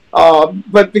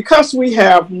 But because we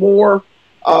have more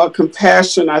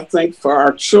compassion, I think, for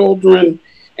our children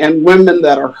and women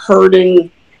that are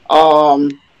hurting,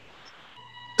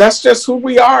 that's just who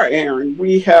we are, Erin.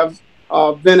 We have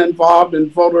been involved in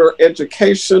voter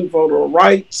education, voter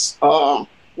rights.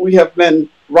 We have been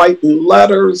writing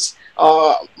letters.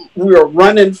 We are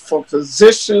running for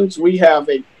positions. We have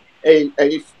a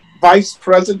vice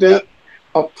president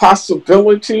of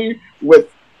possibility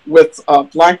with a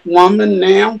Black woman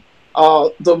now.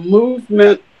 The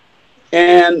movement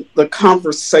and the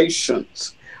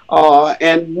conversations,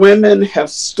 and women have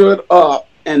stood up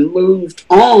and moved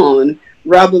on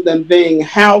rather than being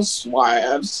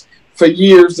housewives for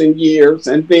years and years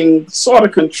and being sort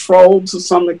of controlled to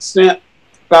some extent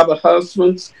by the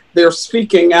husbands. They're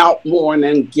speaking out more and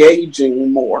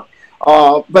engaging more.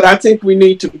 But I think we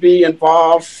need to be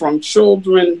involved from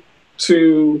children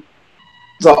to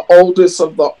the oldest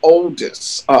of the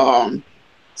oldest,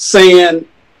 saying,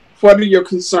 what are your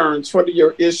concerns? What are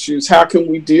your issues? How can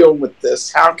we deal with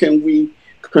this? How can we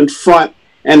confront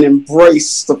and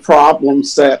embrace the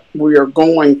problems that we are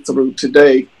going through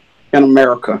today in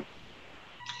America?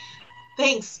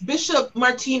 Thanks, Bishop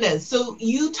Martinez. So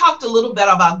you talked a little bit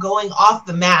about going off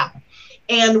the map.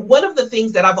 And one of the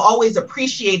things that I've always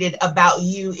appreciated about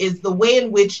you is the way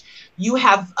in which you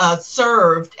have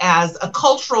served as a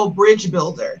cultural bridge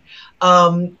builder,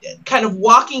 kind of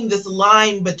walking this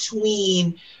line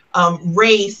between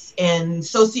race and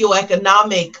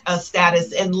socioeconomic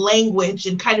status and language,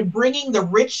 and kind of bringing the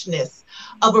richness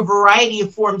of a variety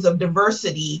of forms of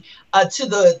diversity to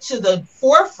the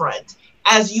forefront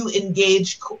as you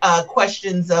engage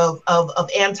questions of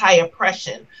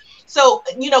anti-oppression. So,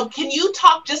 can you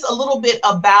talk just a little bit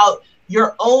about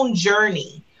your own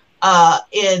journey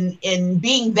in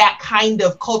being that kind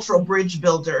of cultural bridge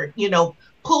builder,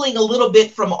 pulling a little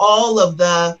bit from all of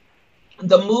the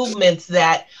movements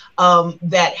that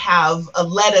have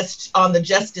led us on the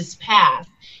justice path,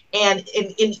 and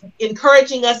in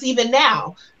encouraging us even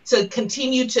now to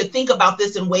continue to think about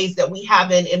this in ways that we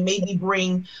haven't, and maybe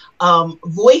bring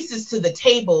voices to the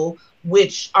table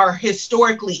which are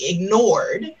historically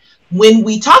ignored when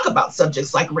we talk about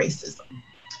subjects like racism?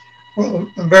 Well,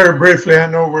 very briefly, I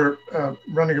know we're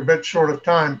running a bit short of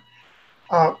time.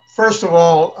 First of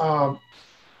all,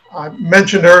 I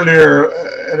mentioned earlier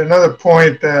at another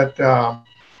point that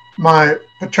my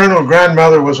paternal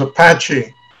grandmother was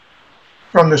Apache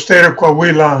from the state of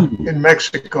Coahuila in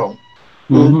Mexico.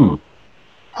 Mm-hmm.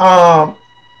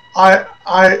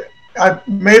 I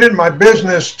made it my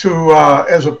business to,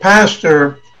 as a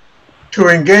pastor, to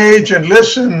engage and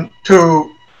listen to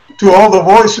all the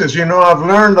voices. I've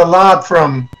learned a lot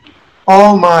from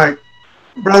all my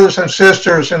brothers and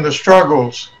sisters in the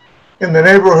struggles, in the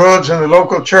neighborhoods, and the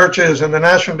local churches, and the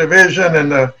National Division,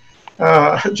 and the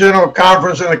General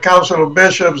Conference, and the Council of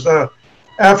Bishops, the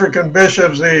African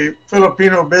bishops, the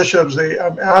Filipino bishops.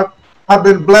 I've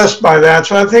been blessed by that.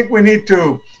 So I think we need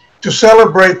to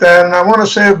celebrate that. And I want to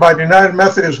say about United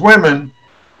Methodist Women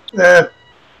that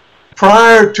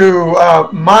prior to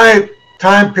my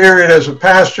time period as a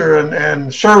pastor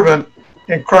and servant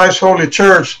in Christ's Holy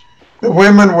Church, the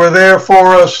women were there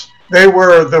for us. They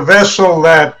were the vessel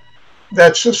that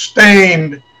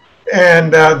sustained,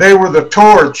 and they were the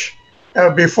torch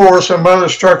before some other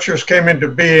structures came into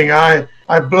being. I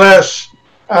bless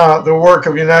the work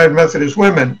of United Methodist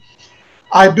Women.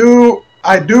 I do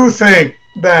think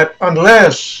that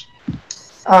unless,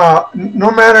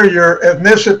 no matter your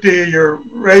ethnicity, your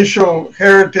racial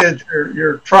heritage,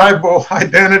 your tribal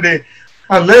identity,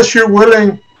 unless you're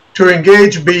willing to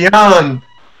engage beyond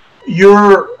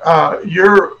your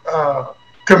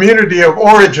community of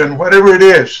origin, whatever it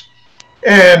is,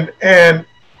 and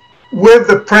with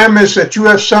the premise that you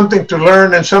have something to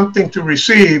learn and something to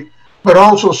receive, but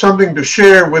also something to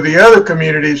share with the other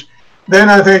communities, then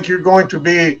I think you're going to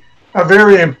be a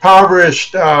very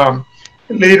impoverished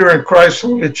leader in Christ's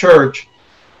Holy Church.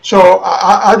 So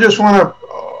I just want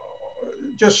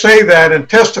to just say that and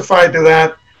testify to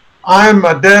that. I'm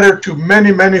a debtor to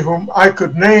many, many whom I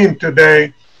could name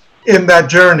today in that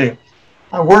journey.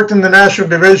 I worked in the National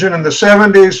Division in the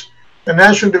 70s. The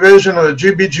National Division of the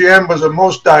GBGM was the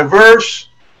most diverse,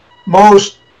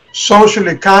 most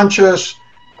socially conscious,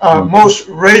 most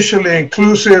racially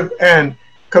inclusive, and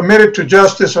committed to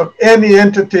justice of any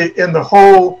entity in the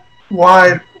whole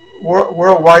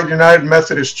worldwide United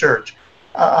Methodist Church.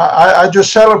 I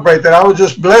just celebrate that. I was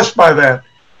just blessed by that.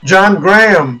 John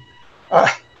Graham,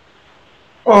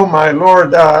 oh my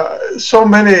Lord, so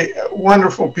many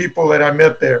wonderful people that I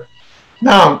met there.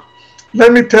 Now,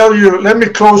 let me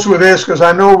close with this, because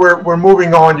I know we're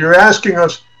moving on. You're asking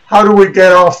us, how do we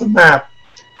get off the map?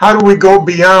 How do we go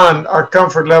beyond our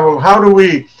comfort level? How do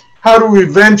we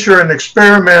venture and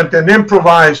experiment and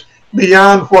improvise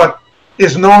beyond what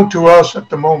is known to us at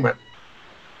the moment?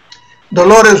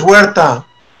 Dolores Huerta,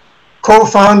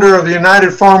 co-founder of the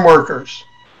United Farm Workers,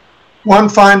 One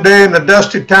fine day in the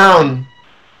dusty town,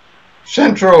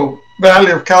 Central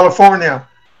Valley of California,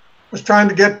 was trying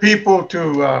to get people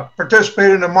to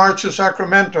participate in the March to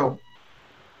Sacramento.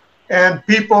 And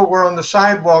people were on the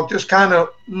sidewalk just kind of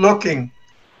looking,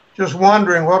 just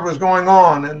wondering what was going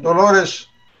on. And Dolores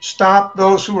stopped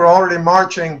those who were already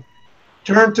marching,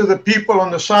 turned to the people on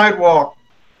the sidewalk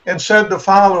and said the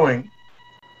following: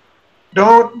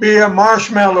 "Don't be a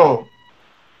marshmallow.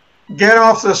 Get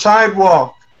off the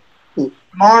sidewalk.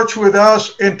 March with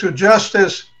us into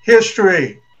justice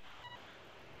history."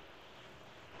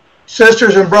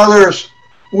 Sisters and brothers,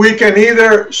 we can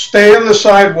either stay on the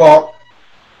sidewalk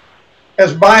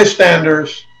as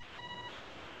bystanders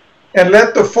and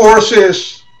let the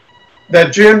forces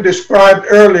that Jim described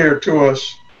earlier to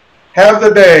us have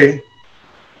the day,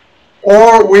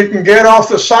 or we can get off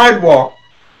the sidewalk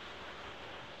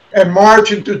and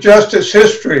march into justice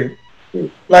history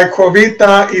like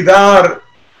Jovita Idar,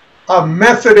 a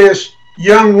Methodist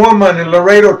young woman in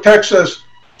Laredo, Texas,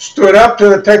 stood up to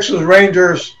the Texas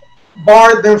Rangers,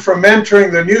 barred them from entering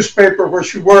the newspaper where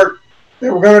she worked. They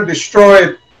were going to destroy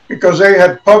it because they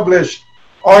had published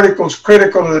articles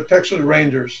critical of the Texas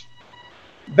Rangers.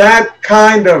 That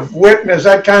kind of witness,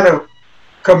 that kind of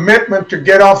commitment to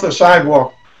get off the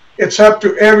sidewalk, it's up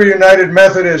to every United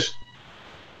Methodist.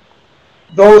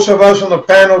 Those of us on the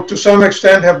panel, to some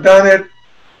extent, have done it.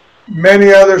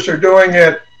 Many others are doing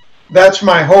it. That's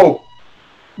my hope.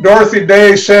 Dorothy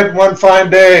Day said one fine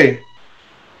day,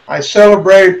 I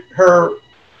celebrate her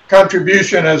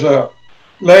contribution as a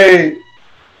lay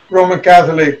Roman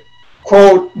Catholic,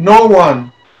 quote, "No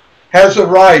one has a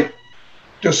right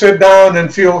to sit down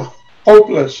and feel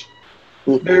hopeless.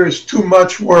 There is too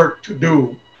much work to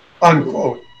do,"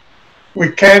 unquote. We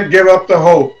can't give up the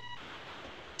hope.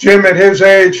 Jim at his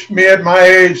age, me at my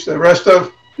age, the rest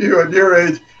of you at your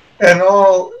age, and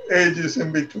all ages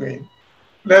in between.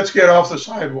 Let's get off the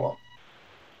sidewalk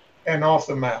and off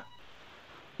the map.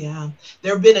 Yeah,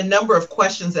 there have been a number of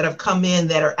questions that have come in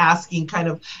that are asking kind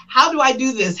of, how do I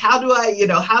do this? How do I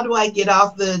get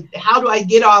off the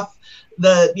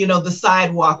the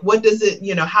sidewalk? What does it,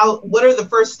 what are the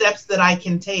first steps that I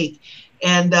can take?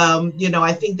 And,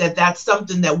 I think that that's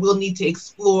something that we'll need to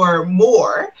explore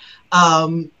more, but,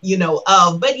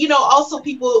 also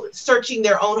people searching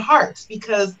their own hearts,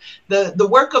 because the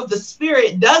work of the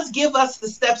Spirit does give us the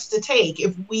steps to take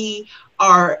if we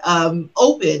are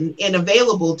open and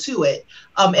available to it.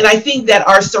 And I think that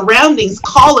our surroundings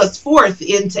call us forth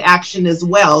into action as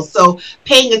well. So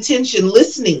paying attention,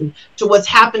 listening to what's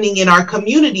happening in our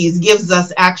communities gives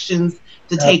us actions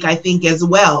to take, I think, as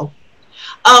well.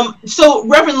 So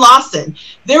Reverend Lawson,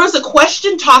 there was a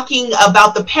question talking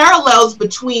about the parallels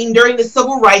between during the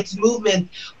civil rights movement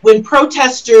when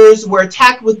protesters were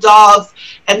attacked with dogs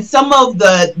and some of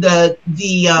the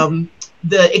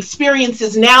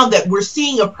experiences now that we're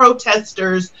seeing of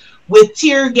protesters with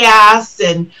tear gas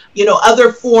and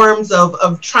other forms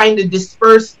of trying to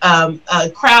disperse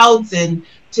crowds and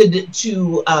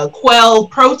to quell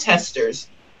protesters.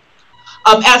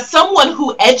 As someone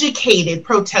who educated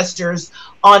protesters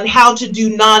on how to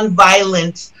do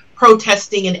nonviolent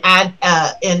protesting and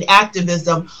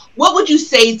activism, what would you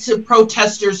say to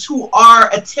protesters who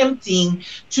are attempting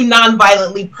to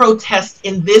nonviolently protest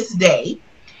in this day?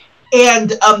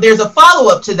 And there's a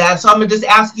follow-up to that, so I'm going to just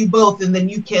ask you both, and then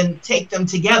you can take them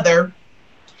together.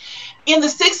 In the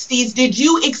 60s, did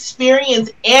you experience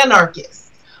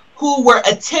anarchists who were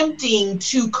attempting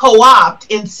to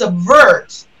co-opt and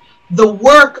subvert the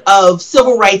work of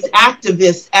civil rights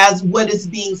activists as what is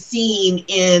being seen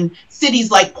in cities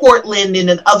like Portland and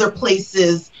in other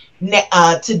places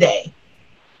today?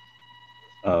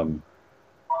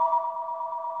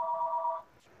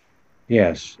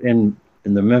 Yes, in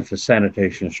the Memphis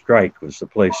sanitation strike was the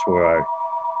place where I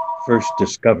first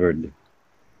discovered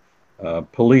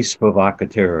police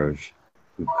provocateurs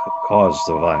who caused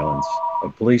the violence, a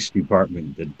police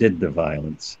department that did the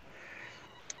violence,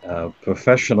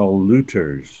 professional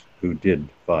looters who did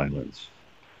violence.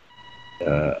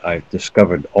 I've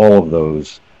discovered all of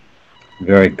those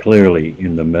very clearly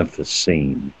in the Memphis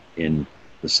scene in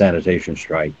the sanitation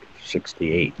strike of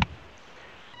 '68.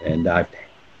 And I've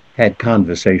had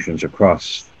conversations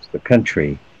across the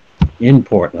country, in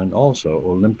Portland, also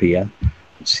Olympia,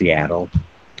 Seattle.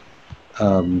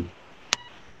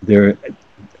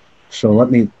 So let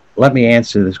me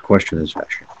answer this question this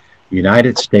fashion. The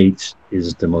United States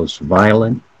is the most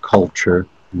violent culture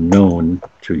known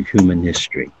to human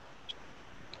history.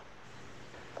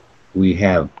 We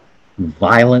have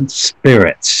violent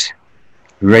spirits,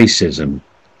 racism,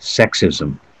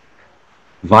 sexism,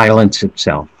 violence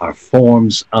itself are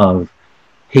forms of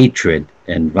hatred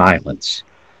and violence.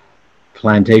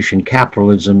 Plantation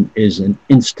capitalism is an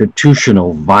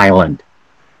institutional violent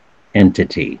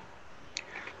entity.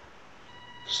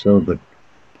 So the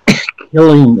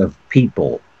killing of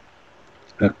people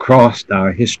across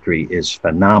our history is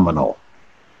phenomenal.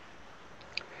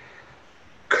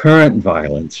 Current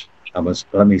violence,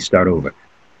 let me start over.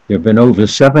 There have been over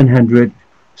 700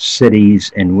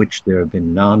 cities in which there have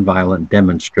been nonviolent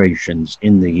demonstrations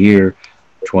in the year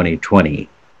 2020.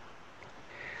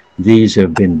 These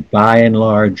have been by and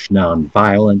large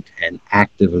nonviolent and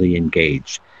actively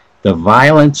engaged. The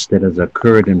violence that has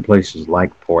occurred in places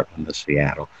like Portland or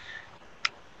Seattle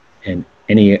and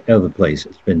any other place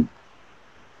has been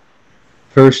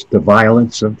first the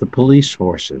violence of the police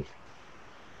forces.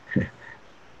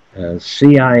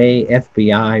 CIA,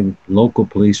 FBI, local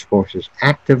police forces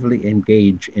actively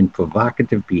engage in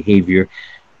provocative behavior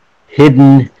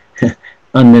hidden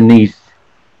underneath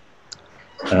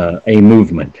a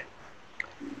movement.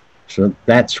 So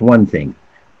that's one thing.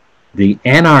 The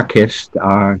anarchists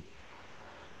are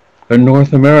a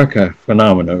North America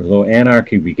phenomenon, though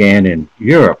anarchy began in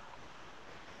Europe.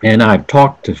 And I've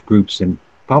talked to groups in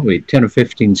probably 10 or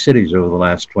 15 cities over the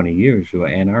last 20 years who are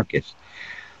anarchists.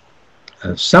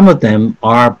 Some of them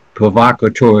are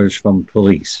provocateurs from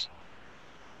police.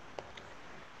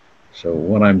 So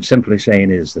what I'm simply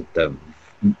saying is that the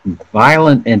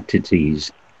violent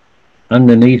entities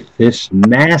underneath this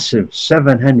massive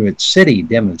 700 city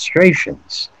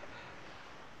demonstrations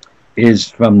is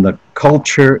from the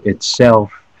culture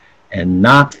itself and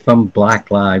not from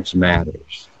Black Lives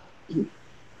Matters.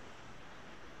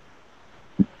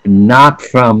 Not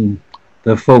from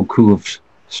the folk who have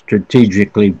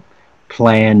strategically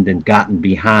planned and gotten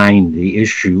behind the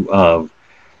issue of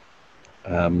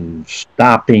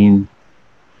stopping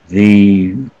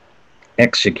the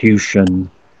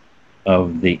execution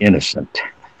of the innocent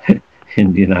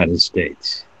in the United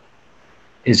States.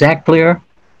 Is that clear?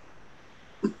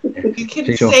 You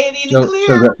can say it any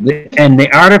clearer. And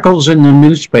the articles in the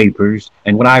newspapers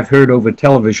and what I've heard over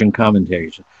television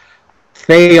commentaries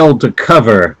failed to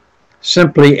cover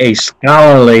simply a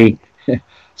scholarly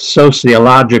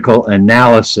sociological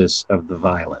analysis of the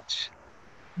violence.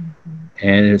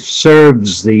 And it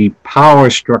serves the power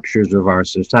structures of our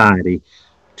society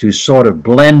to sort of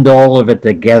blend all of it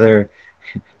together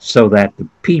so that the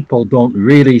people don't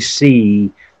really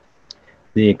see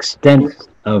the extent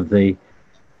of the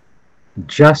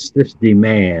justice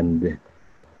demand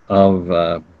of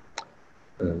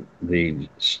the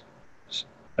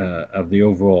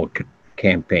overall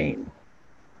campaign.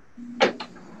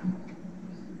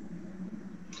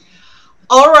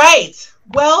 All right.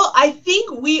 Well, I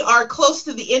think we are close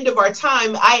to the end of our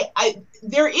time.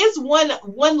 There is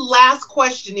one last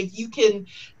question. If you can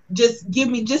just give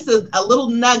me just a little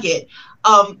nugget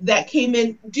that came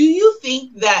in. Do you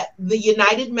think that the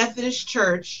United Methodist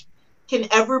Church can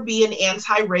ever be an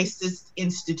anti-racist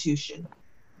institution?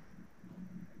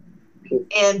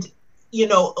 And, you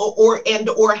know, or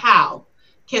how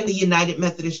can the United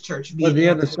Methodist Church be? Well, the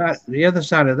other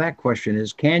side of that question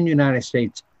is, can the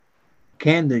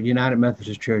United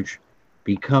Methodist Church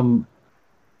become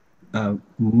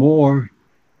more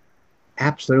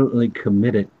absolutely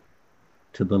committed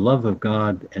to the love of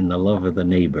God and the love of the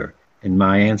neighbor? And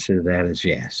my answer to that is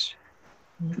yes.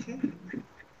 Okay.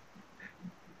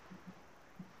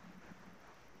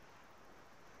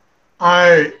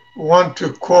 I want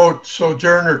to quote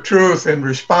Sojourner Truth in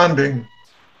responding.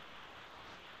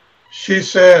 She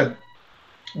said,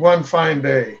 one fine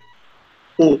day,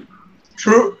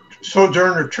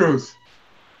 Sojourner Truth,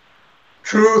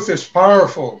 truth is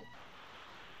powerful.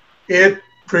 It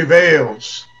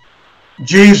prevails.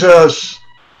 Jesus'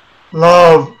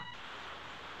 love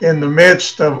in the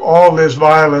midst of all this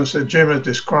violence that Jim has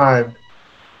described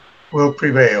will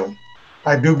prevail.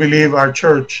 I do believe our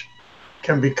church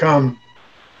can become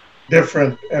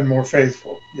different and more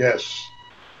faithful. Yes.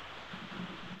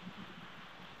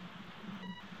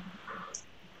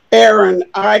 Erin,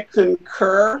 I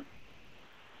concur.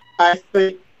 I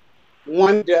think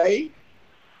one day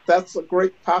that's a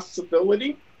great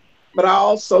possibility, but I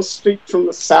also speak from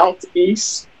the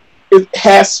Southeast. It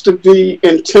has to be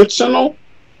intentional,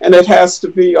 and it has to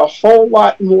be a whole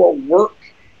lot more work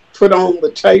put on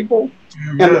the table.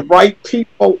 Amen. And the right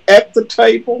people at the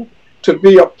table to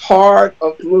be a part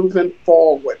of moving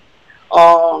forward.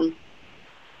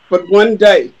 But one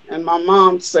day, and my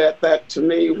mom said that to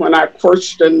me when I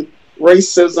questioned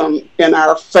racism in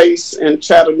our face in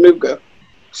Chattanooga,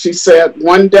 she said,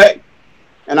 one day,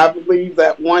 and I believe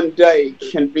that one day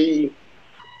can be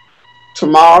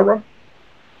tomorrow,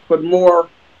 but more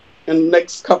in the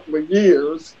next couple of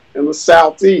years, in the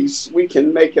Southeast, we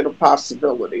can make it a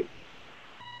possibility.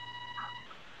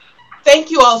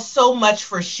 Thank you all so much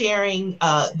for sharing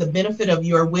the benefit of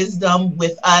your wisdom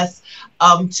with us.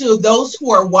 To those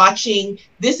who are watching,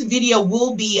 this video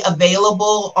will be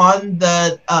available on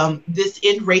the This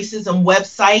End Racism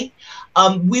website.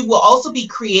 We will also be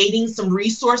creating some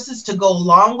resources to go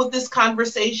along with this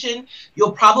conversation.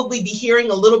 You'll probably be hearing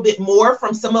a little bit more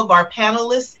from some of our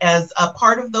panelists as a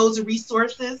part of those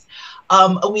resources.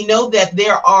 We know that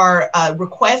there are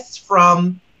requests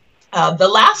from the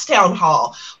last town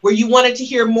hall where you wanted to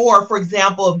hear more, for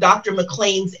example, of Dr.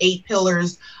 McLean's 8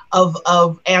 pillars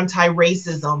of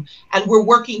anti-racism. And we're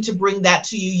working to bring that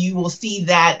to you. You will see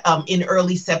that in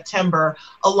early September,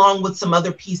 along with some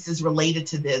other pieces related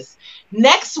to this.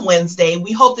 Next Wednesday,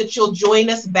 we hope that you'll join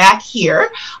us back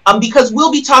here because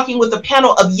we'll be talking with a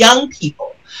panel of young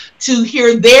people to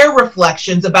hear their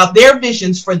reflections about their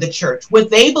visions for the church, what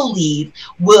they believe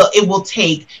it will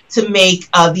take to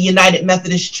make the United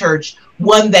Methodist Church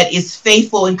one that is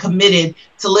faithful and committed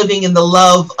to living in the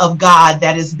love of God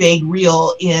that is made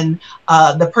real in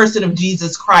the person of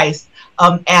Jesus Christ,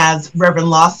 as Reverend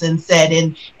Lawson said,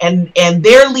 and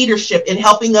their leadership in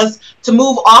helping us to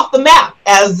move off the map,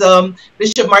 as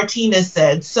Bishop Martinez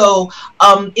said. So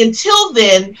until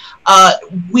then,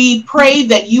 we pray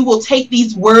that you will take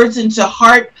these words into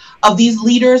heart of these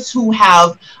leaders who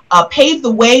have paved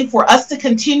the way for us to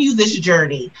continue this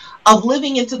journey of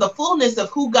living into the fullness of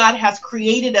who God has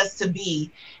created us to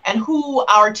be and who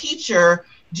our teacher,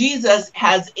 Jesus,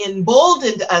 has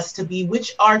emboldened us to be,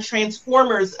 which are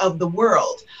transformers of the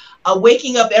world.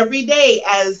 Waking up every day,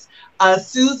 as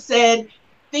Sue said,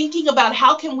 thinking about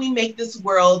how can we make this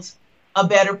world a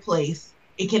better place.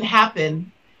 It can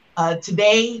happen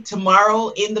today, tomorrow,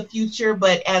 in the future,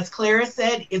 but as Clara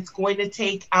said, it's going to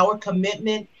take our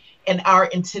commitment and our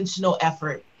intentional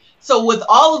effort. So with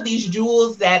all of these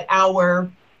jewels that our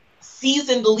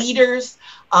seasoned leaders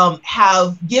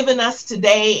have given us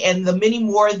today, and the many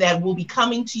more that will be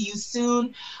coming to you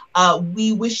soon,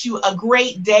 we wish you a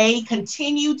great day.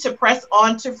 Continue to press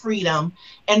on to freedom,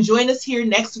 and join us here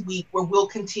next week where we'll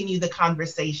continue the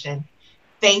conversation.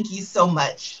 Thank you so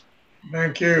much.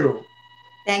 Thank you.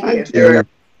 Thank you. Thank you.